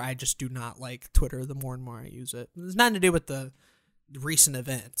bad year. I just do not like Twitter the more and more I use it. There's nothing to do with the recent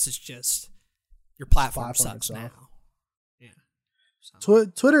events. It's just your platform sucks itself. now. Yeah. So.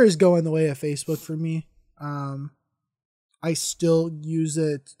 Twitter is going the way of Facebook for me. I still use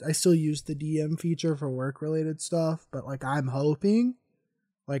it. I still use the DM feature for work related stuff, but like I'm hoping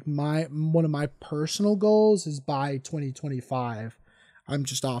like one of my personal goals is by 2025 I'm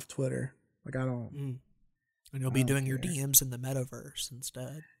just off Twitter. Like I don't And you'll be doing your DMs in the metaverse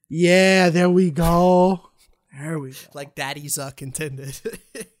instead. Yeah, there we go. There we go. Like Daddy Zuck intended.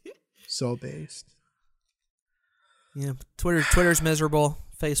 So based. Yeah, Twitter's miserable.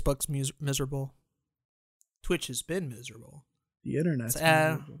 Facebook's miserable. Twitch has been miserable. The internet's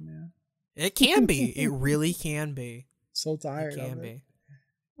miserable, man. It can be. It really can be. So tired. It can of be.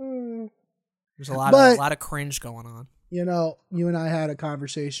 it. There's a lot of cringe going on. You know, you and I had a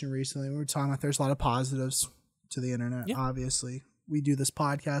conversation recently. We were talking about there's a lot of positives to the internet. Yeah. Obviously, we do this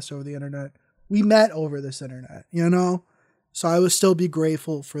podcast over the internet. We met over this internet. You know, so I would still be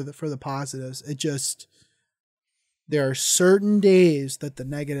grateful for the positives. It just there are certain days that the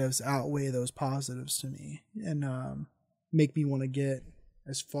negatives outweigh those positives to me, and make me want to get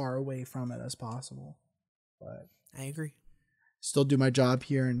as far away from it as possible. But I agree. still do my job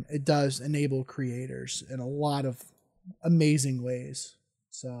here, and it does enable creators in a lot of amazing ways.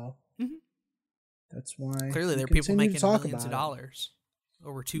 So that's why Clearly, there are we people continue to making talk millions of about it. dollars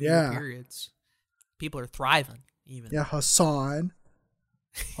over 2 year periods. People are thriving, even. Yeah, Hassan.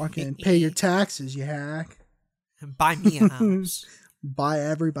 Fucking pay your taxes, you hack. And buy me a house. Buy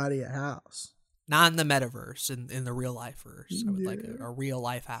everybody a house. Not in the metaverse, in the real life verse. I would like a real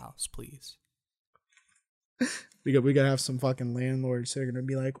life house, please. We gotta have some fucking landlords that are gonna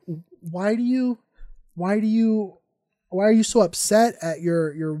be like, why are you so upset at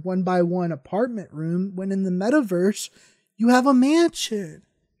your 1x1 apartment room when in the metaverse you have a mansion?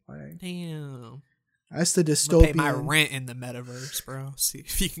 Like, Damn. that's the I'm gonna dystopian. pay my rent in the metaverse, bro. See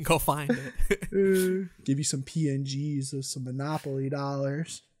if you can go find it. Give you some PNGs of some Monopoly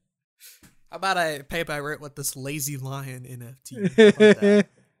dollars. How about I pay my rent with this Lazy Lion NFT? How about that?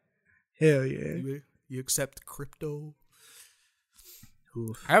 Hell yeah. You accept crypto?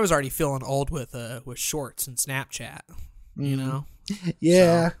 Oof. I was already feeling old with shorts and Snapchat. You know,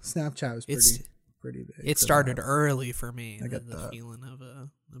 Yeah, Snapchat was it's pretty big. it for started that. early for me. I The get that. feeling of a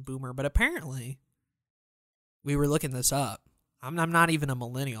boomer, but apparently, we were looking this up. I'm not even a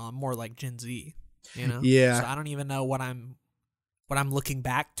millennial. I'm more like Gen Z. You know. Yeah. So I don't even know what I'm looking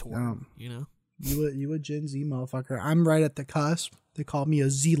back toward. You know. You a Gen Z motherfucker. I'm right at the cusp. They call me a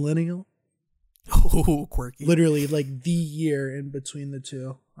Z-lineal. Oh, quirky. Literally like the year in between the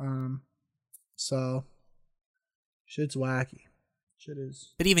two. So shit's wacky. Shit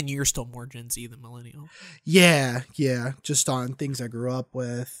is. But even you're still more Gen Z than millennial. Yeah. Just on things I grew up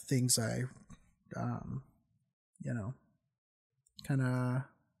with, things I, kind of,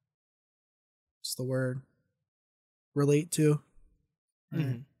 what's the word? Relate to.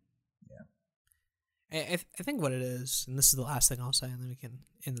 Mm-hmm. Yeah. I think what it is, and this is the last thing I'll say, and then we can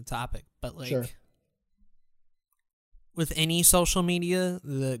end the topic. But like, Sure. with any social media,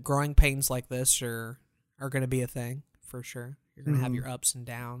 the growing pains like this are going to be a thing for sure. You're going to have your ups and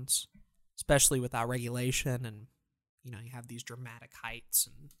downs, especially without regulation, and you have these dramatic heights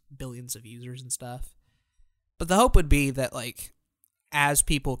and billions of users and stuff. But the hope would be that like, as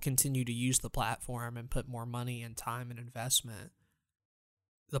people continue to use the platform and put more money and time and investment,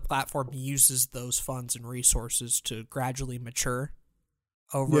 the platform uses those funds and resources to gradually mature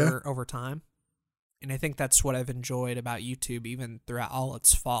over time. And I think that's what I've enjoyed about YouTube, even throughout all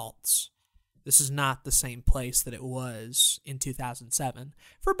its faults. This is not the same place that it was in 2007,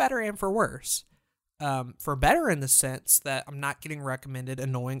 for better and for worse. For better in the sense that I'm not getting recommended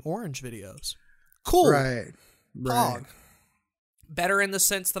annoying orange videos. Cool. Right. Pog. Better in the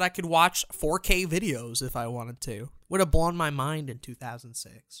sense that I could watch 4K videos if I wanted to. Would have blown my mind in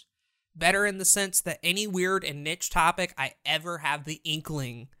 2006. Better in the sense that any weird and niche topic I ever have the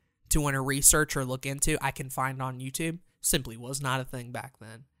inkling to want to research or look into, I can find on YouTube. Simply was not a thing back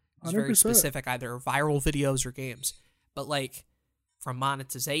then. It was 100%. very specific, either viral videos or games. But like, from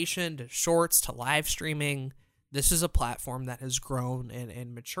monetization to shorts to live streaming, this is a platform that has grown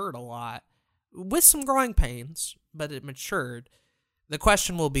and matured a lot, with some growing pains, but it matured. The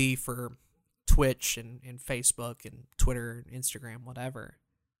question will be for Twitch and Facebook and Twitter and Instagram, whatever.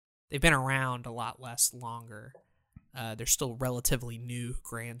 They've been around a lot less longer. They're still relatively new,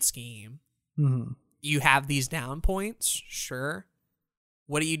 grand scheme. Mm-hmm. You have these down points, sure.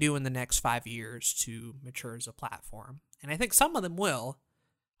 What do you do in the next 5 years to mature as a platform? And I think some of them will,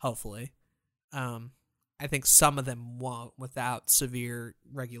 hopefully. I think some of them won't without severe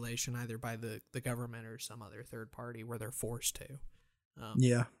regulation, either by the government or some other third party where they're forced to.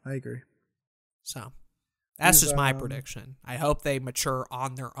 Yeah, I agree. So that's just my prediction. I hope they mature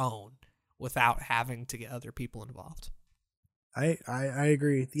on their own without having to get other people involved. I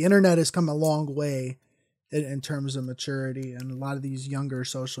agree. The internet has come a long way in terms of maturity, and a lot of these younger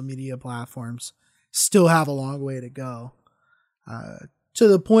social media platforms still have a long way to go. To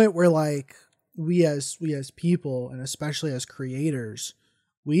the point where like we as people, and especially as creators,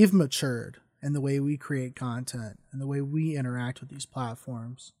 we've matured in the way we create content and the way we interact with these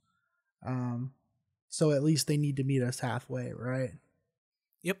platforms. So at least they need to meet us halfway, right?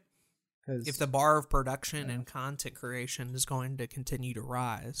 Yep. If the bar of production and content creation is going to continue to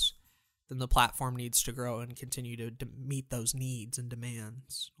rise, then the platform needs to grow and continue to meet those needs and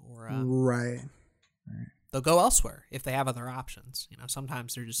demands. Or right. They'll go elsewhere if they have other options.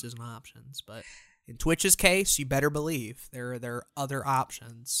 Sometimes there just isn't options. But in Twitch's case, you better believe there are other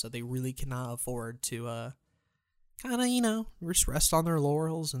options. So they really cannot afford to kind of, just rest on their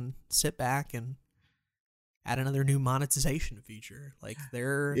laurels and sit back and add another new monetization feature. Like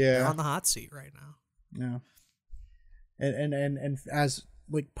they're on the hot seat right now. Yeah. And as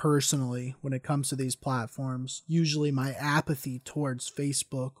like personally, when it comes to these platforms, usually my apathy towards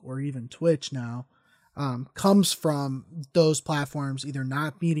Facebook or even Twitch now comes from those platforms either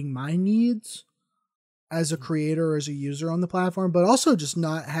not meeting my needs as a creator or as a user on the platform, but also just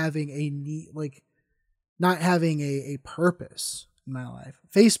not having a need, like not having a purpose in my life.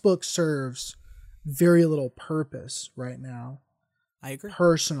 Facebook serves very little purpose right now. I agree.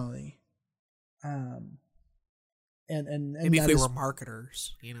 Personally. And maybe if we were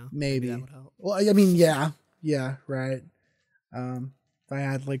marketers, maybe that would help. Well, I mean, yeah, right. If I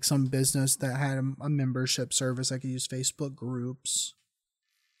had like some business that had a membership service, I could use Facebook groups,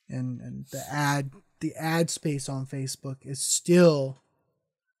 and the ad space on Facebook is still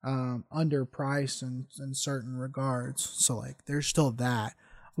underpriced in certain regards. So like, there's still that,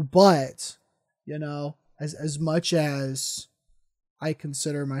 but as much as I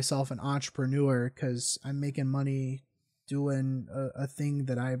consider myself an entrepreneur because I'm making money doing a thing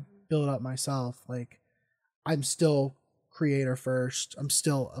that I built up myself, like I'm still creator first. I'm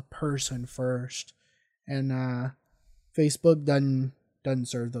still a person first. And Facebook doesn't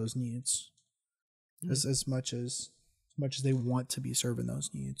serve those needs as much as they want to be serving those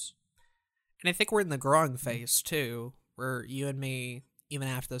needs. And I think we're in the growing phase too, where you and me, even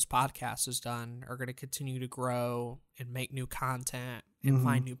after this podcast is done, are going to continue to grow and make new content and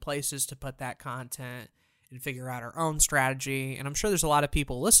find new places to put that content and figure out our own strategy. And I'm sure there's a lot of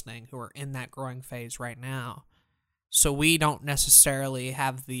people listening who are in that growing phase right now. So we don't necessarily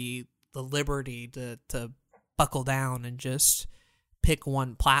have the liberty to buckle down and just pick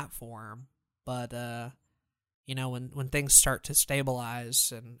one platform. But, when things start to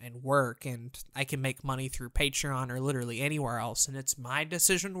stabilize and work, and I can make money through Patreon or literally anywhere else, and it's my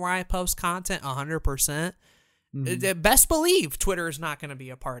decision where I post content 100%, Best believe Twitter is not going to be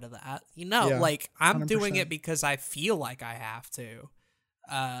a part of that. Yeah, like I'm 100%. doing it because I feel like I have to.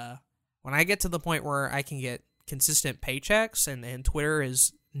 When I get to the point where I can get consistent paychecks and Twitter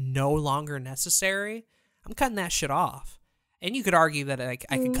is no longer necessary, I'm cutting that shit off. And you could argue that I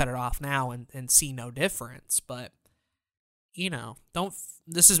could cut it off now and see no difference, but don't.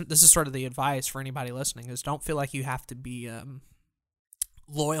 This is sort of the advice for anybody listening: is don't feel like you have to be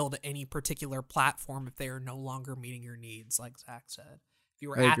loyal to any particular platform if they are no longer meeting your needs. Like Zach said, if you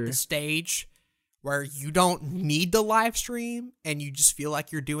were at the stage where you don't need the live stream and you just feel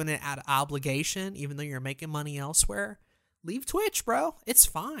like you're doing it out of obligation, even though you're making money elsewhere, leave Twitch, bro. It's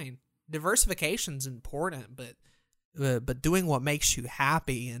fine. Diversification's important, but doing what makes you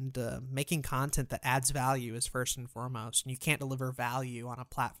happy and making content that adds value is first and foremost. And you can't deliver value on a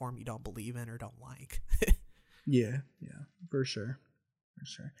platform you don't believe in or don't like. Yeah, for sure.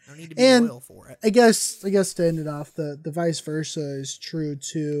 Don't need to be loyal for it. I guess to end it off, the vice versa is true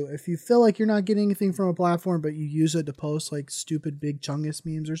too. If you feel like you're not getting anything from a platform, but you use it to post like stupid Big Chungus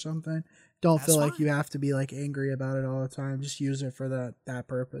memes or something, don't feel like you have to be like angry about it all the time. Just use it for that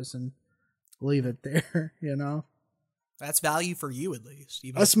purpose and leave it there. That's value for you, at least.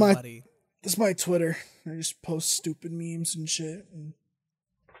 Even that's my Twitter. I just post stupid memes and shit, and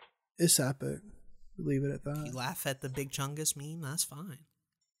it's epic. Leave it at that. You laugh at the Big Chungus meme, that's fine.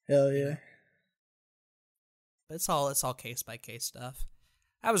 Hell yeah. But it's all case by case stuff.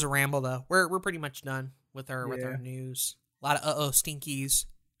 That was a ramble though. We're pretty much done with our news. A lot of stinkies.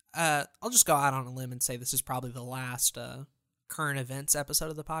 I'll just go out on a limb and say this is probably the last current events episode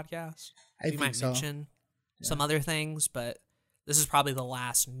of the podcast. We might mention some other things, but this is probably the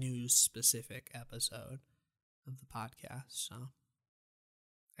last news specific episode of the podcast. So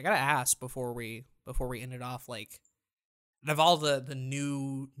I gotta ask before we end it off, like, of all the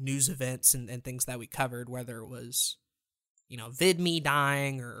new news events and things that we covered, whether it was VidMe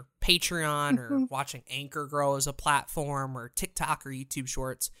dying or Patreon or watching Anchor grow as a platform or TikTok or YouTube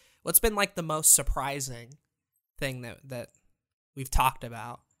Shorts, what's been like the most surprising thing that we've talked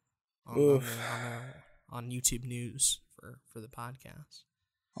about on YouTube News for the podcast?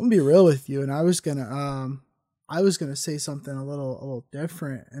 I'm gonna be real with you, and I was gonna say something a little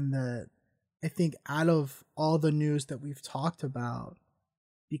different, in that I think out of all the news that we've talked about,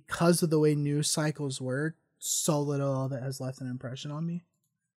 because of the way news cycles work, so little of it has left an impression on me.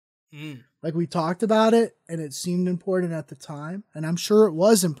 Like, we talked about it and it seemed important at the time, and I'm sure it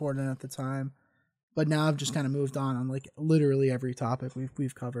was important at the time, but now I've just kind of moved on like literally every topic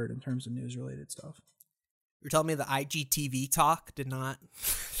we've covered in terms of news related stuff. You're telling me the IGTV talk did not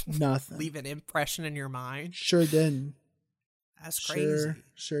nothing leave an impression in your mind? Sure didn't. That's crazy.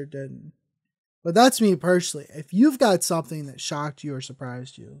 Sure didn't. But that's me personally. If you've got something that shocked you or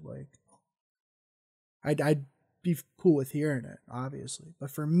surprised you, like, I'd be cool with hearing it, obviously. But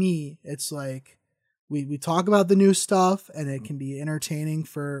for me, it's like we talk about the new stuff, and it can be entertaining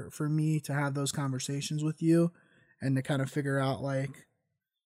for me to have those conversations with you and to kind of figure out, like,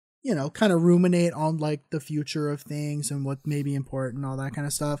 kind of ruminate on like the future of things and what may be important, all that kind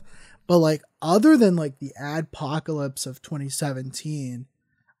of stuff. But like, other than like the adpocalypse of 2017,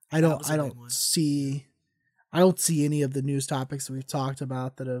 I don't see any of the news topics that we've talked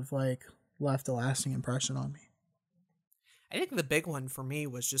about that have like left a lasting impression on me. I think the big one for me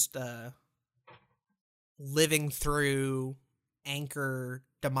was just living through Anchor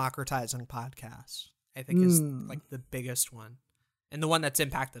democratizing podcasts. I think is like the biggest one, and the one that's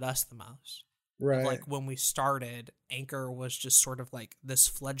impacted us the most. Right. Like, when we started, Anchor was just sort of like this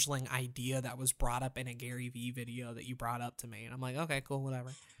fledgling idea that was brought up in a Gary Vee video that you brought up to me, and I'm like, okay, cool, whatever.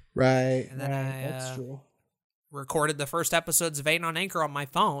 Right. And then that's true. Recorded the first episodes of Aiden on Anchor on my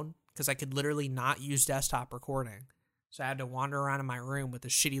phone because I could literally not use desktop recording. So I had to wander around in my room with a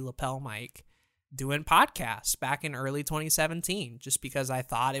shitty lapel mic doing podcasts back in early 2017 just because I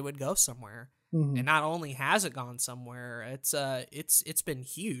thought it would go somewhere. Mm-hmm. And not only has it gone somewhere, it's been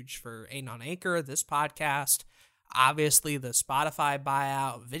huge for Aiden on Anchor, this podcast, obviously the Spotify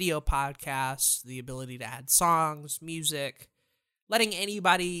buyout, video podcasts, the ability to add songs, music, letting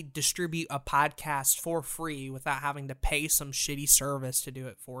anybody distribute a podcast for free without having to pay some shitty service to do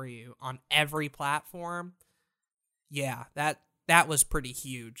it for you on every platform. Yeah, that was pretty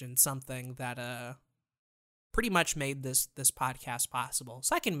huge and something that pretty much made this podcast possible.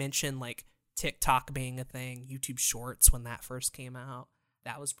 So I can mention like TikTok being a thing, YouTube Shorts when that first came out.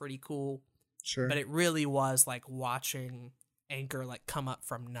 That was pretty cool. Sure. But it really was like watching Anchor like come up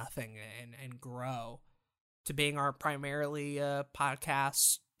from nothing and grow to being our primarily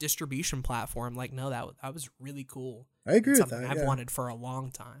podcast distribution platform. Like, no, that was really cool. I agree with that. I've wanted for a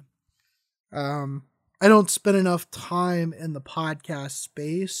long time. I don't spend enough time in the podcast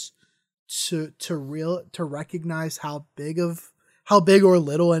space to recognize how big or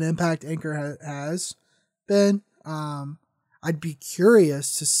little an impact Anchor has been. I'd be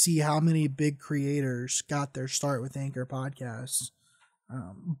curious to see how many big creators got their start with Anchor podcasts.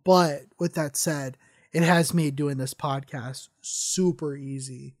 But with that said, it has made doing this podcast super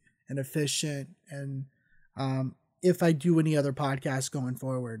easy and efficient. And if I do any other podcasts going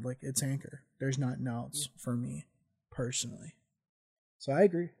forward, like, it's Anchor. There's nothing else for me personally. So I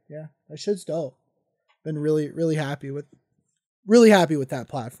agree. Yeah, that shit's dope. Been really happy with that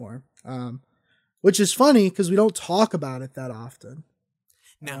platform. Which is funny because we don't talk about it that often.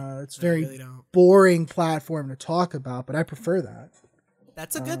 No, it's very really boring platform to talk about, but I prefer that.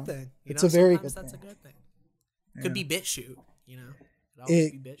 That's a good thing. It's a very good that's thing. a good thing. Yeah. Could be BitChute, you know.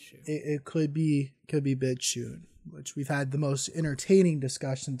 Be BitChute. It could be BitChute, which we've had the most entertaining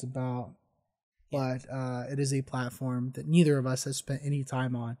discussions about. But it is a platform that neither of us has spent any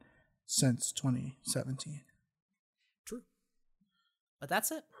time on since 2017. True. But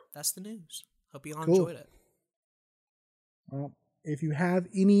that's it. That's the news. Hope you all Cool. enjoyed it. Well, if you have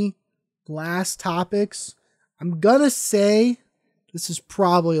any last topics, I'm gonna say this is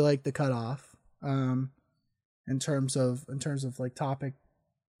probably like the cutoff. In terms of like topic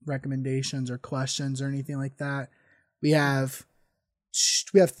recommendations or questions or anything like that. We have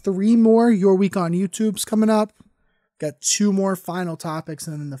 3 more Your Week on YouTube's coming up. Got 2 more final topics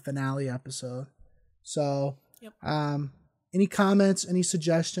and then the finale episode. So, yep. Any comments, any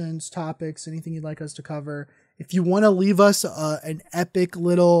suggestions, topics, anything you'd like us to cover? If you want to leave us an epic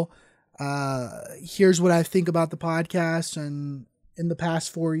little, here's what I think about the podcast and in the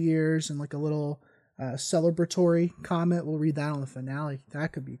past 4 years, and like a little celebratory comment, we'll read that on the finale.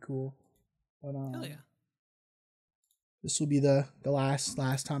 That could be cool. But Hell yeah. This will be the last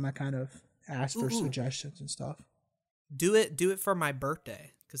time I kind of ask for suggestions and stuff. Do it for my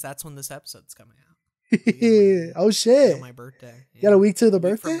birthday, because that's when this episode's coming out. Oh shit! On my birthday. Yeah. You got a week to the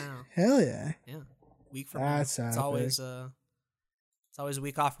birthday? From now. Hell yeah! Yeah, week from now. It's always a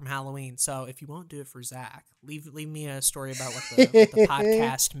week off from Halloween. So if you won't do it for Zach, leave me a story about what the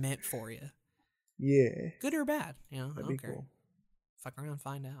podcast meant for you. Yeah, good or bad, you know. That'd I don't be care. cool. Fuck around,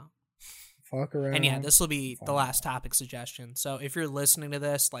 find out. Fuck around. And yeah, this will be the last topic suggestion. So if you're listening to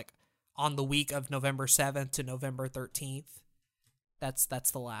this like on the week of November 7th to November 13th, that's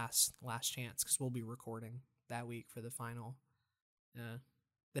the last chance, because we'll be recording that week for the final,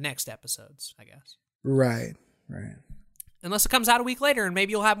 the next episodes, I guess. Right. Unless it comes out a week later and maybe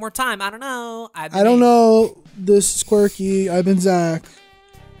you'll have more time. I don't know. I don't know. This is Quirky. I've been Zach.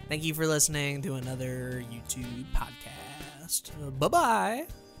 Thank you for listening to another YouTube podcast. Bye-bye.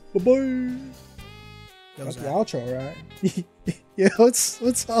 Bye-bye. That's the outro, right? Yeah,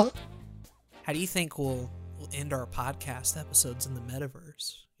 what's up? How do you think we'll end our podcast episodes in the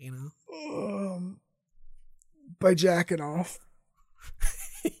metaverse, you know? By jacking off.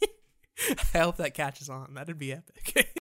 I hope that catches on. That'd be epic.